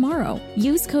brighter tomorrow.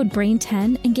 Use code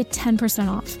BRAIN10 and get 10%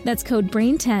 off. That's code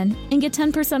BRAIN10 and get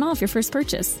 10% off your first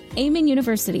purchase. Amen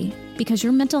University, because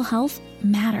your mental health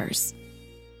matters.